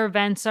 All of their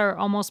events are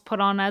almost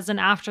put on as an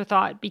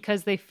afterthought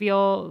because they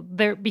feel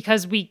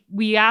because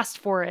we asked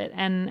for it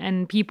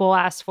and people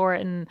asked for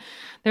it and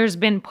there's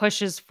been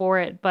pushes for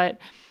it. But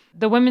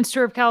the Women's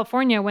Tour of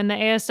California, when the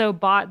ASO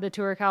bought the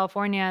Tour of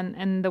California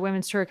and the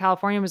Women's Tour of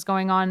California was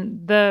going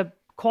on, the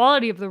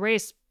quality of the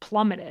race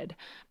plummeted.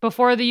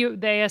 Before the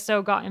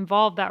ASO got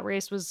involved, that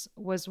race was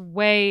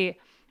way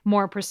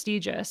more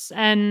prestigious.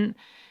 And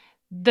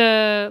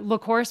the La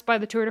Course by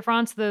the Tour de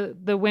France,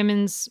 the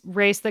women's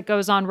race that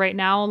goes on right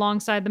now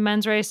alongside the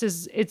men's race,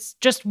 it's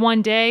just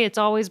one day. It's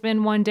always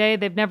been one day.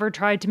 They've never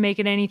tried to make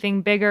it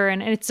anything bigger,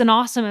 and it's an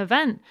awesome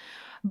event.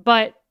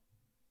 But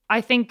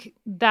I think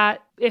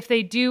that if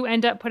they do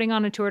end up putting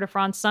on a Tour de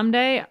France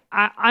someday,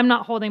 I'm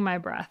not holding my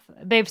breath.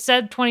 They've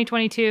said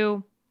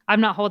 2022. I'm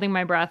not holding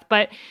my breath.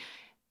 But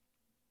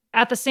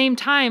at the same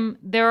time,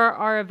 there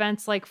are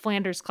events like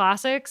Flanders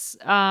Classics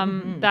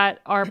that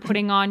are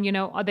putting on,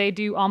 they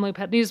do Omloop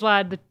Het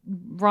Nieuwsblad, the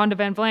Ronde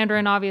van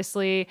Vlaanderen,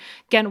 obviously,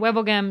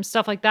 Gent-Wevelgem,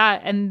 stuff like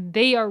that. And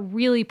they are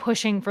really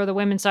pushing for the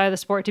women's side of the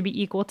sport to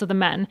be equal to the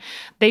men.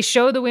 They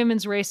show the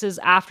women's races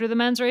after the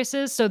men's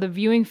races, so the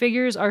viewing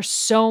figures are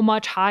so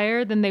much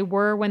higher than they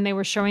were when they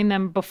were showing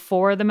them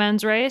before the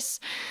men's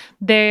race.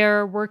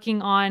 They're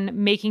working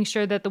on making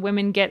sure that the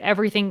women get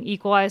everything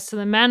equalized to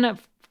the men.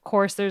 Of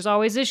course, there's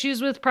always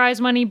issues with prize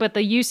money, but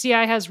the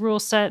UCI has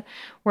rules set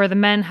where the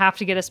men have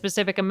to get a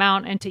specific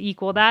amount, and to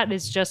equal that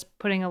is just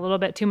putting a little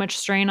bit too much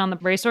strain on the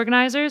race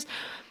organizers.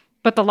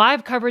 But the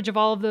live coverage of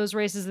all of those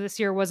races this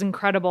year was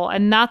incredible,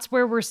 and that's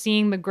where we're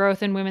seeing the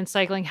growth in women's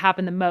cycling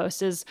happen the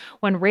most, is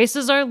when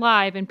races are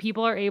live and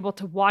people are able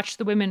to watch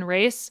the women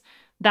race.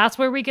 That's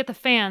where we get the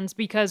fans,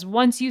 because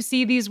once you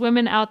see these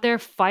women out there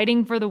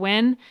fighting for the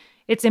win,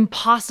 it's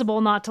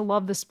impossible not to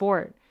love the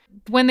sport.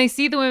 When they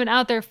see the women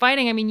out there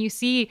fighting, I mean, you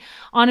see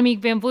Annemiek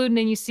van Vleuten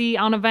and you see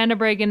Anna van der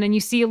Breggen and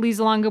you see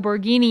Elisa Longo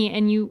Borghini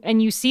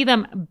and you see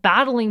them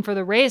battling for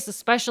the race,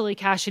 especially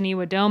Kasia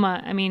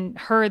Niewiadoma. I mean,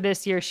 her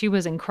this year, she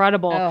was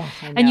incredible. Oh,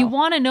 and you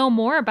want to know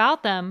more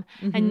about them.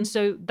 Mm-hmm. And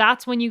so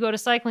that's when you go to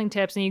Cycling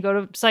Tips and you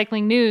go to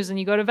Cycling News and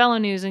you go to Velo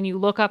News and you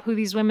look up who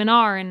these women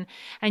are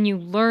and you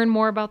learn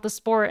more about the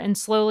sport. And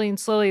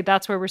slowly,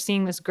 that's where we're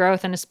seeing this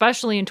growth. And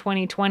especially in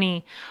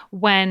 2020,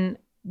 when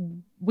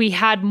we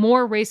had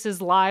more races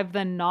live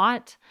than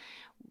not,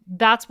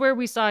 that's where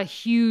we saw a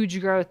huge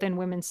growth in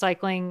women's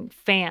cycling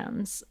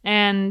fans.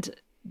 And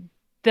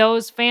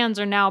those fans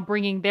are now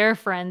bringing their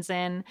friends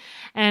in.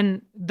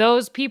 And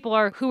those people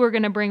are who are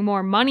going to bring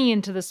more money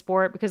into the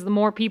sport, because the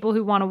more people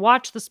who want to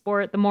watch the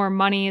sport, the more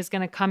money is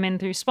going to come in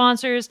through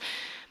sponsors.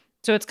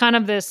 So it's kind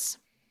of this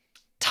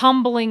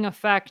tumbling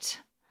effect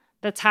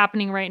that's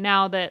happening right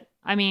now that,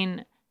 I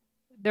mean,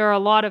 there are a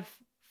lot of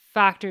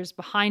factors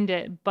behind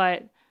it,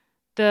 but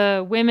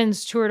the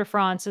women's Tour de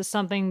France is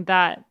something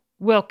that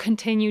will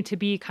continue to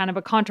be kind of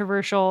a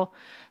controversial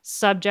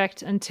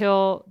subject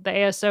until the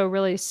ASO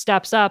really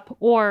steps up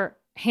or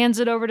hands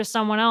it over to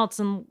someone else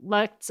and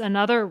lets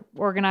another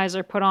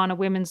organizer put on a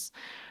women's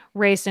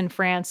race in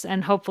France,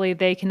 and hopefully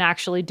they can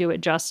actually do it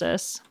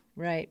justice.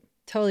 Right.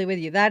 Totally with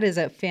you. That is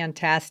a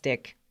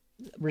fantastic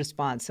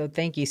response. So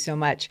thank you so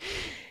much.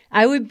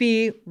 I would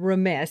be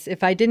remiss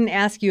if I didn't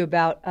ask you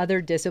about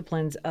other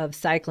disciplines of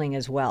cycling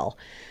as well.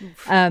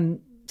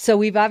 So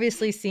we've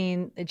obviously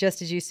seen,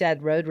 just as you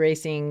said, road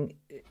racing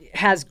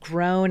has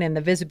grown and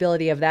the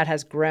visibility of that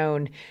has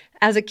grown.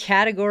 As a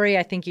category,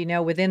 I think,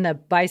 within the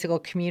bicycle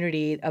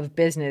community of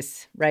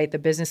business, right, the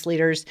business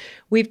leaders,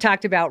 we've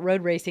talked about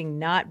road racing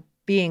not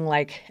being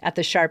like at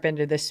the sharp end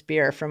of the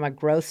spear from a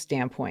growth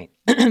standpoint.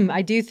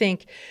 I do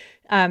think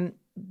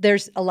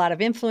there's a lot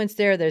of influence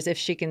there. There's if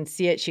she can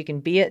see it, she can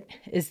be it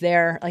is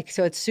there.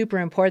 So it's super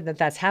important that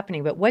that's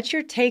happening. But what's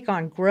your take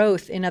on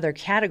growth in other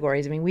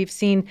categories? I mean, we've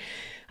seen,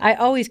 I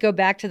always go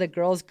back to the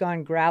Girls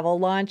Gone Gravel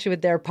launch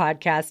with their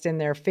podcast and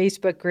their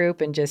Facebook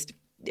group, and just,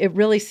 it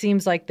really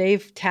seems like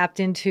they've tapped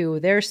into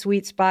their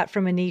sweet spot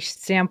from a niche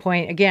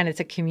standpoint. Again,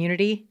 it's a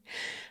community.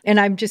 And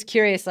I'm just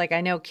curious,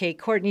 I know Kate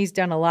Courtney's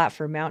done a lot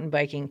for mountain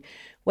biking.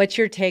 What's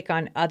your take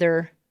on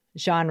other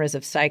genres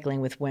of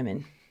cycling with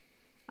women?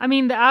 I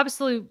mean, the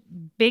absolute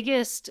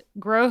biggest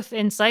growth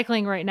in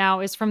cycling right now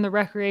is from the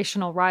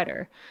recreational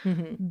rider.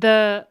 Mm-hmm.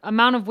 The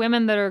amount of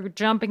women that are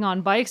jumping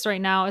on bikes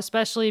right now,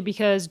 especially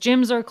because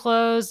gyms are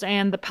closed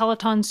and the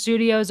Peloton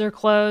studios are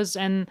closed,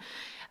 and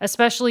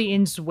especially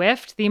in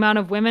Zwift, the amount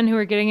of women who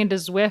are getting into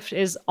Zwift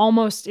is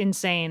almost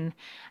insane.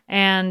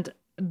 And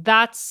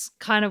that's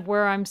kind of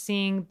where I'm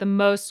seeing the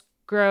most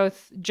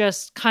growth,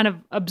 just kind of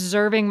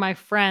observing my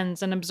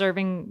friends and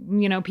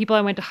observing, people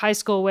I went to high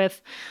school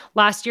with.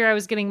 Last year, I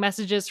was getting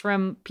messages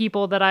from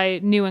people that I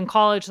knew in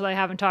college that I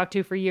haven't talked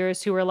to for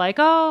years who were like,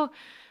 oh,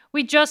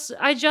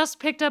 I just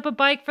picked up a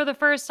bike for the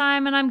first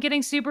time and I'm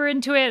getting super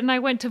into it. And I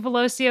went to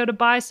Velocio to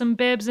buy some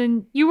bibs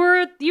and you were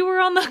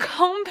on the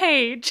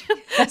homepage.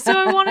 So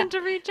I wanted to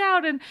reach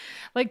out, and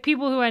like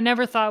people who I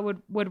never thought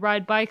would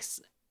ride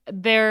bikes,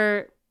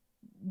 they're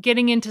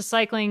getting into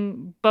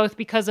cycling both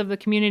because of the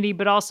community,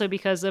 but also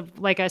because of,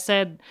 like I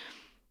said,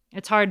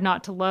 it's hard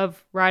not to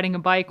love riding a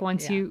bike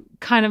once you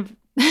kind of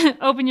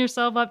open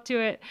yourself up to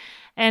it.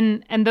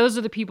 And those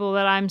are the people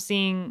that I'm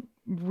seeing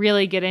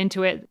really get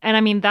into it. And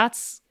I mean,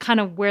 that's kind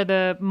of where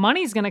the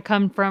money's going to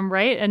come from,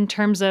 right? In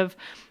terms of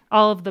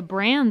all of the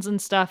brands and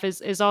stuff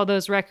is all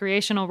those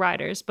recreational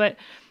riders. But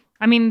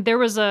I mean, there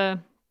was a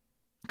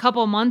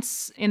couple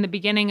months in the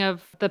beginning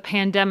of the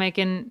pandemic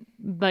in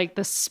like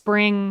the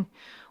spring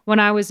when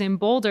I was in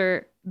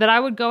Boulder that I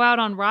would go out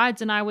on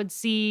rides and I would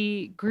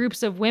see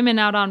groups of women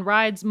out on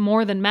rides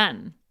more than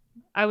men.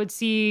 I would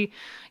see,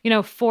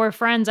 4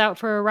 friends out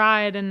for a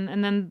ride.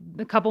 And then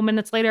a couple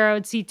minutes later, I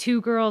would see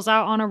 2 girls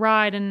out on a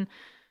ride. And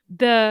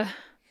the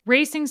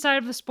racing side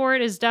of the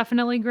sport is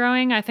definitely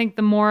growing. I think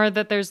the more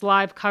that there's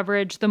live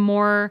coverage, the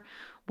more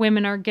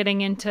women are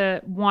getting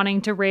into wanting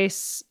to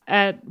race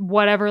at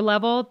whatever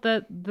level,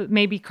 that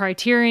maybe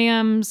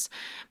criteriums,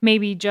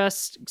 maybe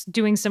just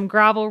doing some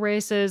gravel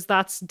races.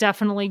 That's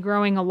definitely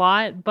growing a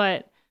lot.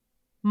 But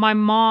my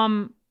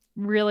mom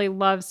really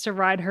loves to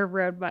ride her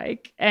road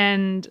bike,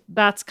 and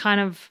that's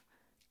kind of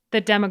the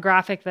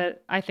demographic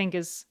that I think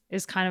is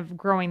kind of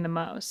growing the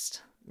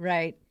most.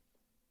 Right.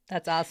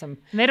 That's awesome.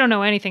 And they don't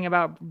know anything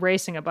about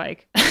racing a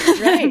bike.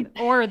 Right.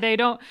 Or they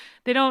don't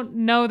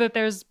know that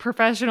there's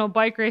professional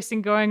bike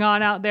racing going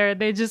on out there.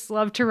 They just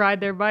love to ride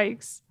their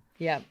bikes.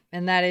 Yeah.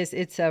 And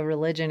it's a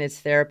religion, it's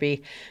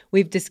therapy.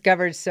 We've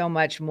discovered so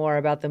much more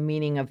about the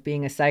meaning of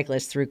being a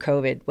cyclist through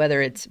COVID,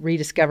 whether it's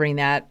rediscovering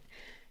that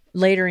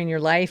later in your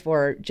life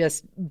or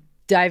just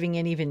diving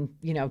in, even,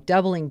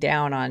 doubling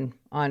down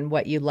on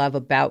what you love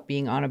about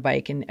being on a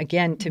bike. And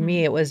again, to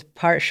me, it was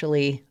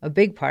partially, a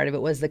big part of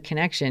it was the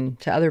connection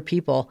to other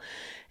people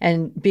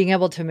and being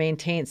able to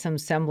maintain some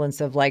semblance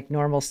of like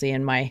normalcy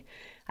in my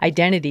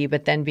identity,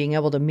 but then being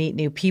able to meet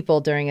new people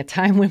during a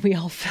time when we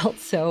all felt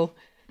so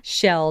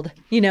shelled,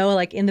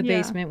 like in the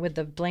basement with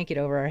the blanket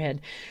over our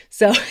head.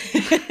 So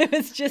it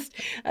was just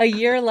a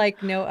year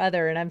like no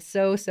other. And I'm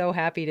so, so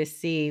happy to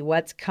see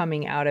what's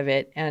coming out of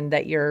it and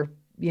that you're,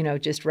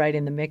 just right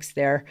in the mix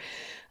there.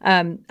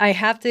 I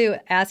have to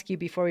ask you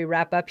before we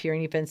wrap up here,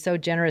 and you've been so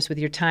generous with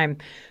your time.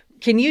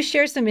 Can you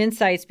share some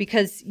insights?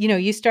 Because,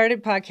 you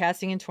started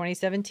podcasting in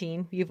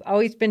 2017. You've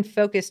always been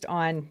focused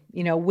on,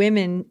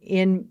 women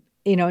in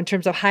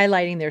terms of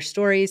highlighting their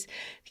stories,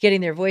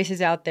 getting their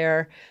voices out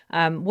there.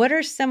 What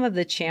are some of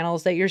the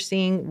channels that you're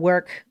seeing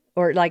work,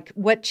 or like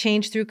what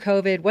changed through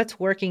COVID? What's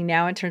working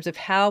now in terms of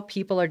how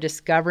people are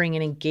discovering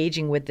and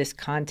engaging with this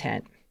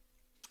content?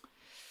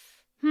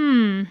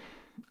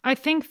 I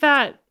think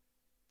that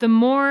the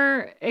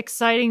more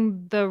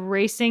exciting the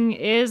racing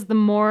is, the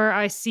more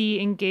I see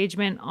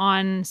engagement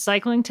on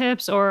cycling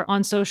tips or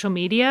on social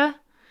media.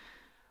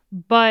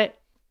 But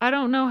I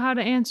don't know how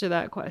to answer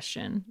that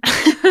question.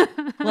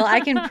 Well,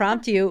 I can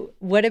prompt you.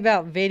 What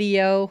about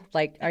video?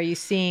 Like, are you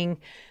seeing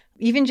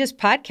even just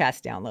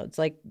podcast downloads?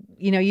 Like,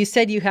 you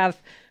said you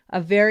have a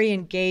very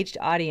engaged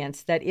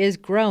audience that is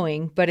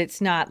growing, but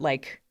it's not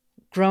like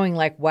growing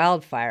like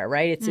wildfire,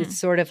 right? It's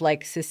sort of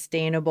like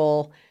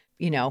sustainable,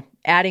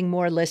 adding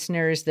more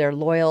listeners, they're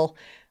loyal.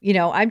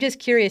 I'm just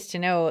curious to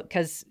know,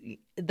 because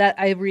that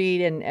I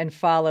read and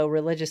follow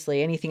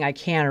religiously anything I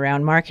can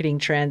around marketing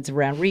trends,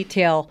 around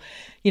retail,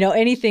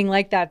 anything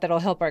like that that'll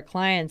help our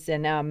clients.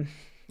 And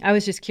I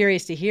was just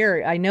curious to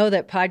hear. I know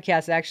that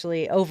podcasts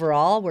actually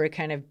overall were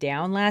kind of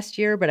down last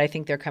year, but I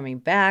think they're coming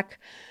back.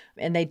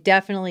 And they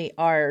definitely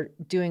are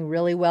doing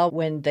really well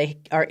when they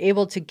are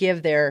able to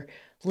give their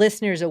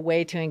listeners a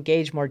way to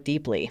engage more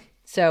deeply.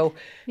 So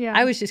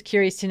I was just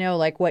curious to know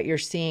like what you're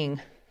seeing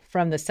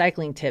from the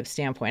cycling tips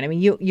standpoint. I mean,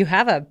 you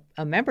have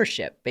a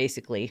membership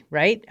basically,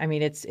 right? I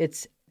mean,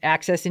 it's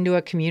access into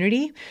a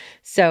community.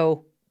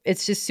 So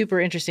it's just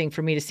super interesting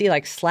for me to see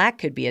like Slack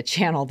could be a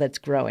channel that's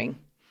growing.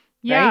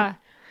 Yeah. Right?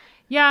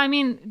 Yeah. I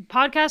mean,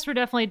 podcasts were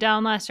definitely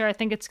down last year. I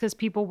think it's because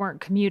people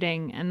weren't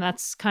commuting, and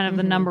that's kind of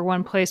the number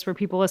one place where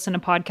people listen to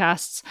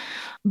podcasts.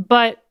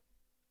 But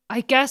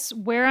I guess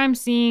where I'm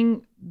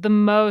seeing the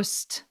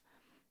most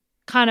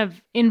kind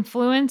of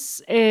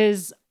influence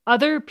is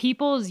other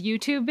people's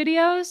YouTube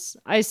videos.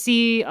 I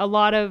see a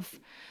lot of,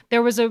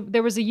 there was a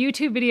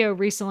YouTube video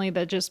recently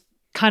that just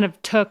kind of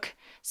took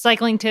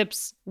Cycling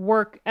Tips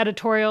work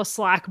editorial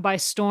Slack by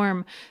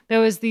storm.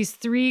 There was these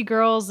 3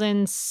 girls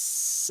in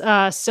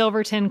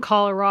Silverton,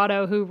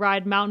 Colorado, who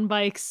ride mountain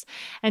bikes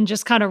and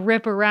just kind of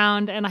rip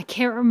around. And I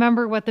can't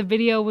remember what the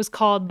video was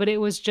called, but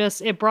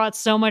it brought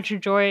so much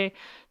joy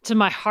to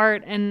my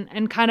heart,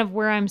 and kind of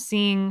where I'm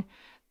seeing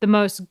the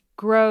most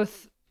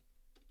growth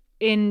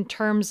in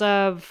terms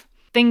of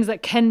things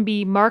that can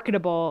be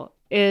marketable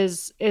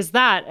is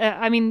that.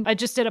 I mean, I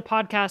just did a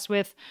podcast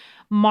with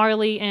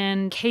Marley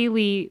and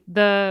Kaylee,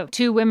 the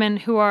 2 women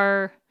who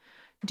are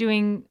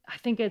doing, I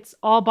think it's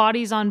All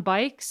Bodies on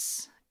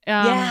Bikes.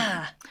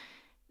 Yeah.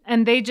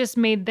 And they just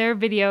made their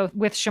video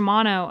with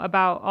Shimano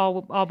about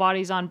all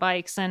bodies on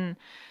bikes and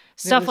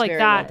stuff like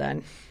that. Well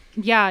done.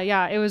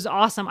 Yeah, it was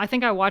awesome. I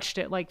think I watched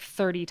it like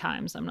 30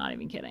 times. I'm not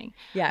even kidding.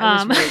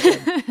 Yeah, it was really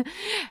good.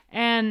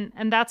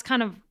 and that's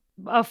kind of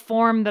a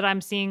form that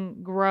I'm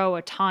seeing grow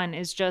a ton,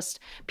 is just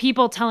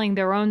people telling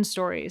their own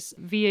stories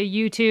via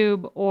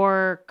YouTube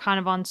or kind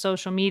of on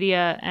social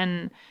media,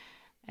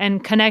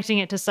 and connecting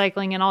it to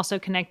cycling, and also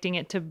connecting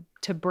it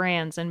to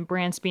brands, and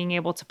brands being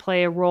able to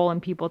play a role in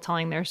people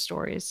telling their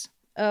stories.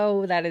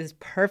 Oh, that is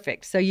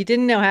perfect. So you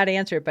didn't know how to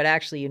answer it, but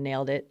actually you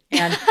nailed it.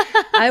 And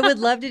I would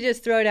love to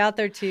just throw it out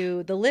there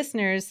to the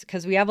listeners,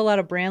 because we have a lot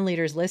of brand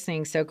leaders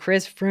listening. So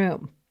Chris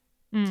Froome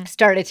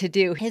started to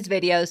do his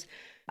videos.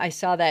 I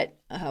saw that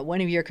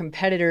one of your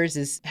competitors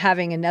is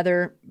having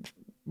another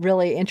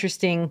really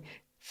interesting,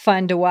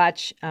 fun to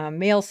watch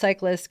male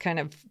cyclist kind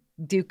of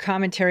do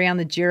commentary on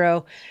the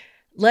Giro.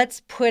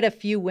 Let's put a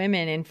few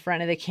women in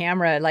front of the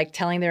camera, like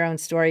telling their own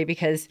story,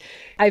 because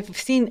I've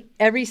seen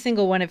every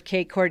single one of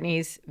Kate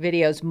Courtney's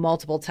videos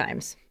multiple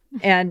times.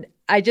 And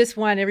I just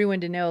want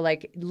everyone to know,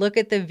 like, look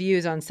at the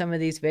views on some of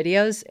these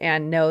videos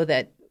and know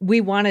that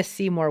we want to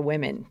see more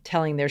women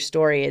telling their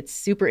story. It's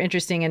super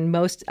interesting. And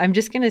I'm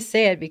just going to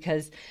say it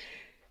because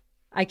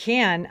I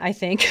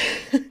think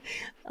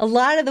a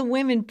lot of the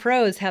women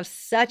pros have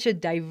such a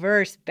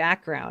diverse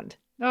background.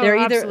 Oh,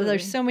 absolutely.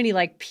 There's so many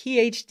like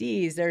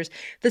PhDs. There's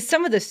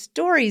some of the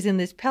stories in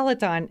this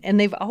peloton, and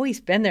they've always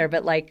been there,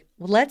 but like,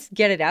 let's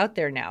get it out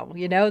there now.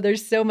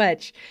 There's so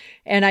much.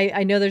 And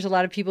I know there's a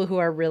lot of people who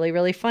are really,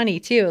 really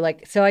funny too.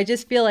 Like, so I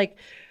just feel like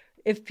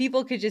if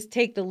people could just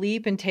take the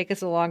leap and take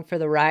us along for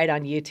the ride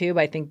on YouTube,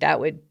 I think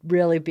that would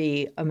really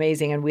be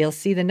amazing. And we'll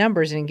see the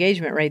numbers and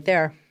engagement right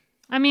there.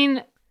 I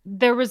mean,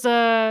 there was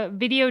a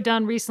video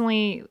done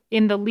recently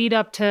in the lead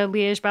up to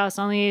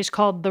Liège-Bastogne-Liège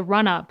called The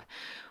Run Up,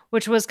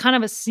 which was kind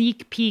of a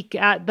sneak peek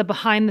at the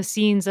behind the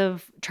scenes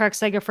of Trek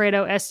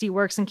Segafredo, SD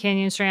Works, and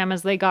Canyon SRAM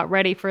as they got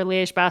ready for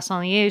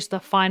Liège-Bastogne-Liège, the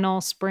final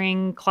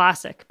spring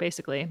classic,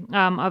 basically,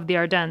 of the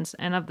Ardennes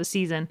and of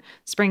the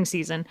spring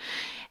season.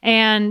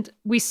 And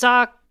we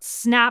saw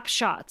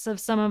snapshots of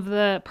some of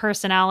the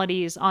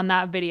personalities on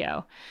that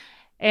video.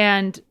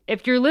 And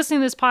if you're listening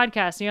to this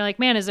podcast and you're like,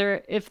 man,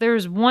 if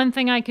there's one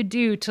thing I could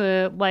do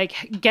to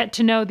like get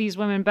to know these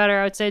women better,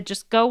 I would say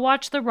just go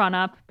watch the run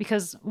up,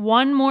 because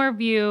one more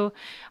view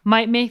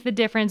might make the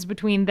difference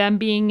between them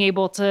being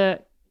able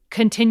to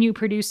continue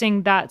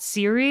producing that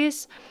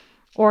series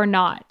or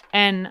not.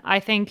 And I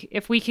think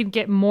if we could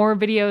get more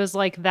videos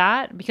like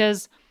that,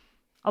 because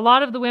a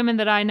lot of the women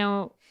that I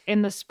know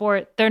in the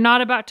sport, they're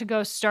not about to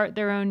go start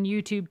their own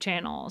YouTube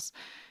channels.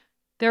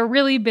 They're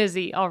really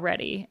busy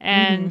already,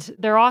 and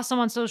they're awesome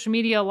on social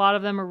media. A lot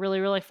of them are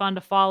really, really fun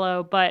to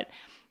follow, but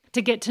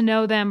to get to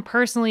know them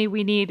personally,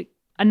 we need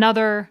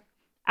another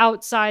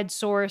outside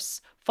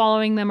source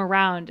following them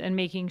around and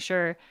making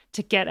sure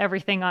to get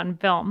everything on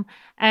film.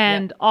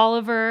 And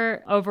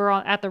Oliver over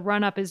at the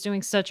Run Up is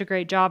doing such a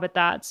great job at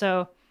that.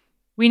 So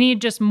we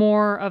need just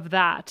more of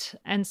that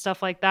and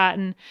stuff like that.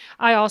 And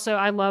I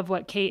love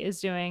what Kate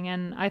is doing.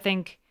 And I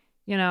think,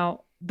 the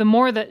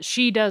more that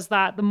she does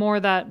that, the more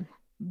that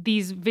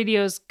these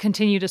videos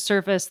continue to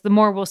surface, the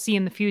more we'll see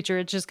in the future.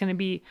 It's just going to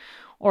be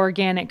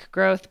organic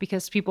growth,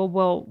 because people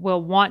will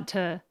want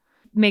to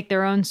make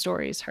their own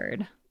stories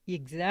heard.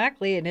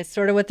 Exactly. And it's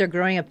sort of what they're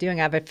growing up doing.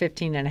 I have a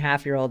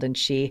 15-and-a-half-year-old, and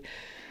she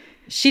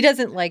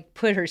doesn't like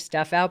put her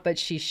stuff out, but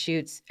she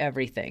shoots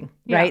everything,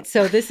 right? Yeah.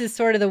 So this is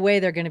sort of the way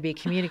they're going to be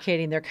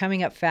communicating. They're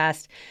coming up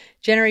fast.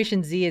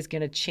 Generation Z is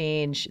going to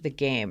change the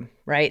game,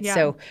 right? Yeah.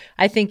 So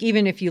I think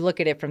even if you look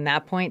at it from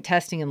that point,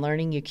 testing and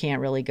learning, you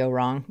can't really go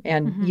wrong.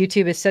 And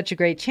YouTube is such a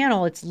great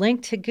channel. It's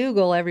linked to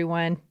Google,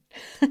 everyone.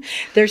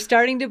 They're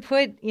starting to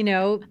put,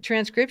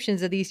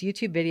 transcriptions of these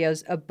YouTube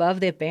videos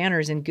above the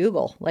banners in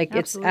Google. Like,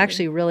 Absolutely. It's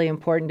actually really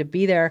important to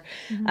be there.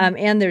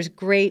 And there's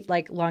great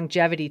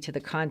longevity to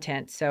the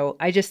content. So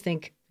I just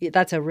think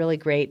that's a really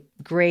great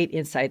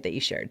insight that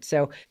you shared.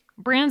 So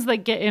brands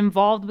that get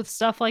involved with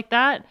stuff like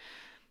that,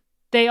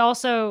 they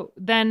also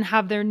then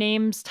have their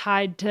names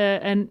tied to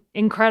an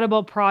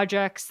incredible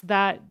projects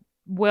that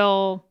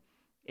will,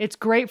 it's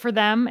great for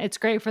them, it's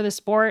great for the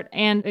sport,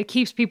 and it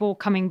keeps people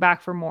coming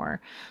back for more.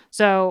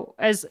 So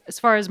as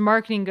far as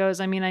marketing goes,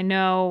 I mean, I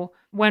know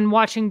when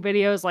watching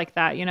videos like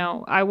that,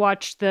 I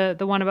watched the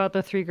one about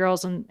the 3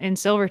 girls in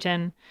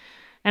Silverton,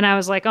 and I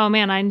was like, oh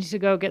man, I need to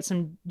go get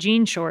some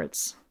jean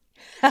shorts.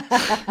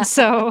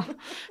 So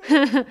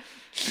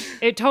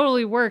it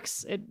totally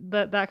works.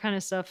 That kind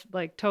of stuff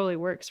totally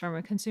works from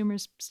a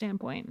consumer's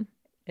standpoint.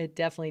 It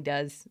definitely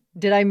does.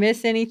 Did I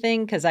miss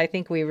anything? Because I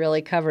think we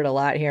really covered a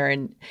lot here,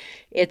 and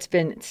it's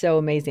been so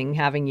amazing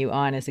having you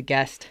on as a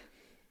guest.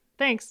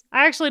 Thanks.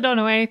 I actually don't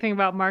know anything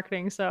about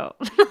marketing, so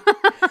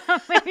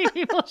maybe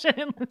people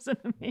shouldn't listen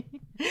to me.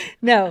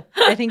 No,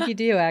 I think you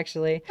do,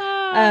 actually.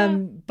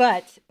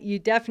 But you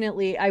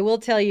definitely, I will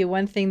tell you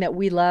one thing that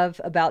we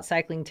love about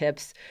Cycling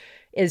Tips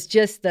is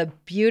just the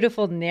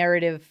beautiful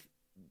narrative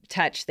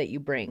touch that you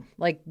bring.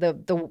 Like the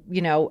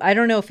I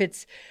don't know if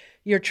it's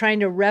you're trying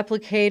to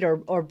replicate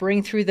or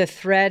bring through the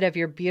thread of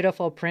your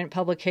beautiful print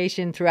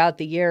publication throughout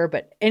the year.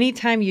 But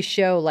anytime you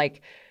show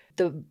like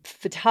the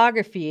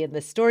photography and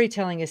the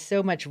storytelling is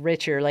so much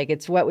richer, like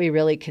it's what we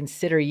really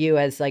consider you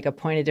as like a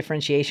point of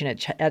differentiation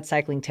at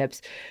Cycling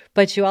Tips.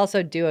 But you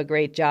also do a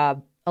great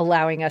job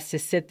allowing us to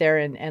sit there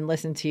and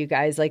listen to you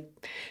guys like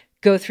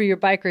go through your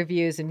bike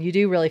reviews. And you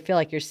do really feel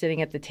like you're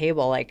sitting at the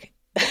table, like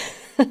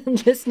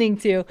listening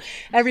to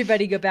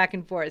everybody go back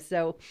and forth.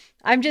 So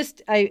I'm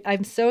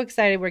so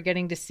excited we're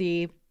getting to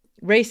see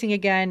racing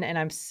again. And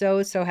I'm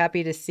so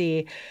happy to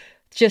see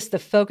just the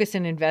focus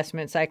and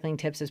investment Cycling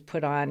Tips has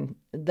put on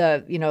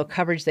the,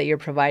 coverage that you're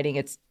providing.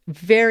 It's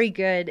very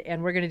good.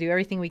 And we're going to do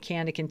everything we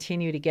can to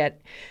continue to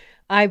get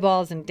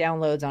eyeballs and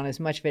downloads on as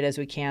much of it as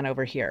we can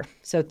over here.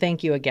 So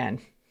thank you again.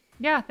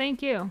 Yeah,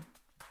 thank you.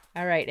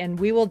 All right. And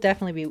we will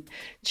definitely be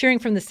cheering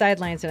from the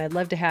sidelines. And I'd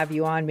love to have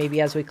you on maybe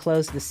as we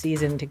close the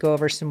season to go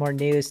over some more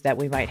news that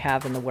we might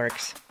have in the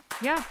works.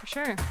 Yeah, for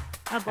sure.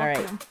 I'd love All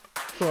right. to.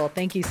 Cool.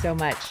 Thank you so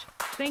much.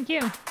 Thank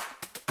you.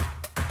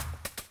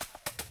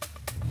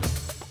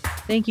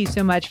 Thank you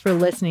so much for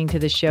listening to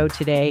the show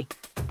today.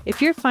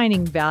 If you're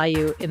finding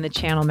value in the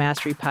Channel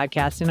Mastery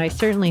podcast, and I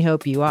certainly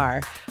hope you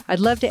are, I'd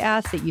love to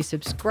ask that you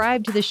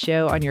subscribe to the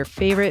show on your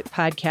favorite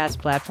podcast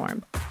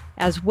platform,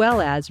 as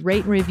well as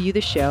rate and review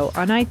the show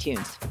on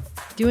iTunes.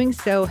 Doing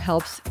so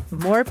helps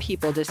more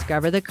people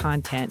discover the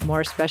content.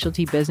 More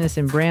specialty business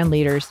and brand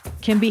leaders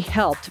can be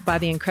helped by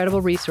the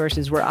incredible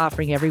resources we're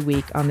offering every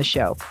week on the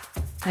show.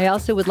 I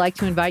also would like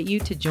to invite you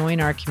to join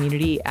our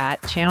community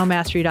at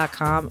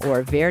channelmastery.com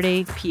or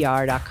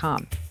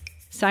verdepr.com.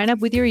 Sign up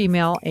with your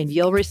email and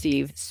you'll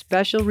receive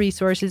special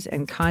resources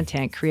and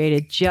content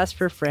created just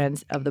for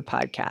friends of the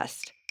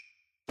podcast.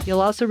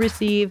 You'll also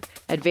receive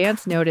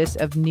advance notice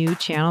of new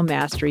Channel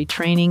Mastery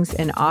trainings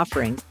and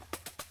offerings.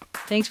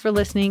 Thanks for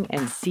listening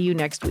and see you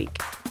next week.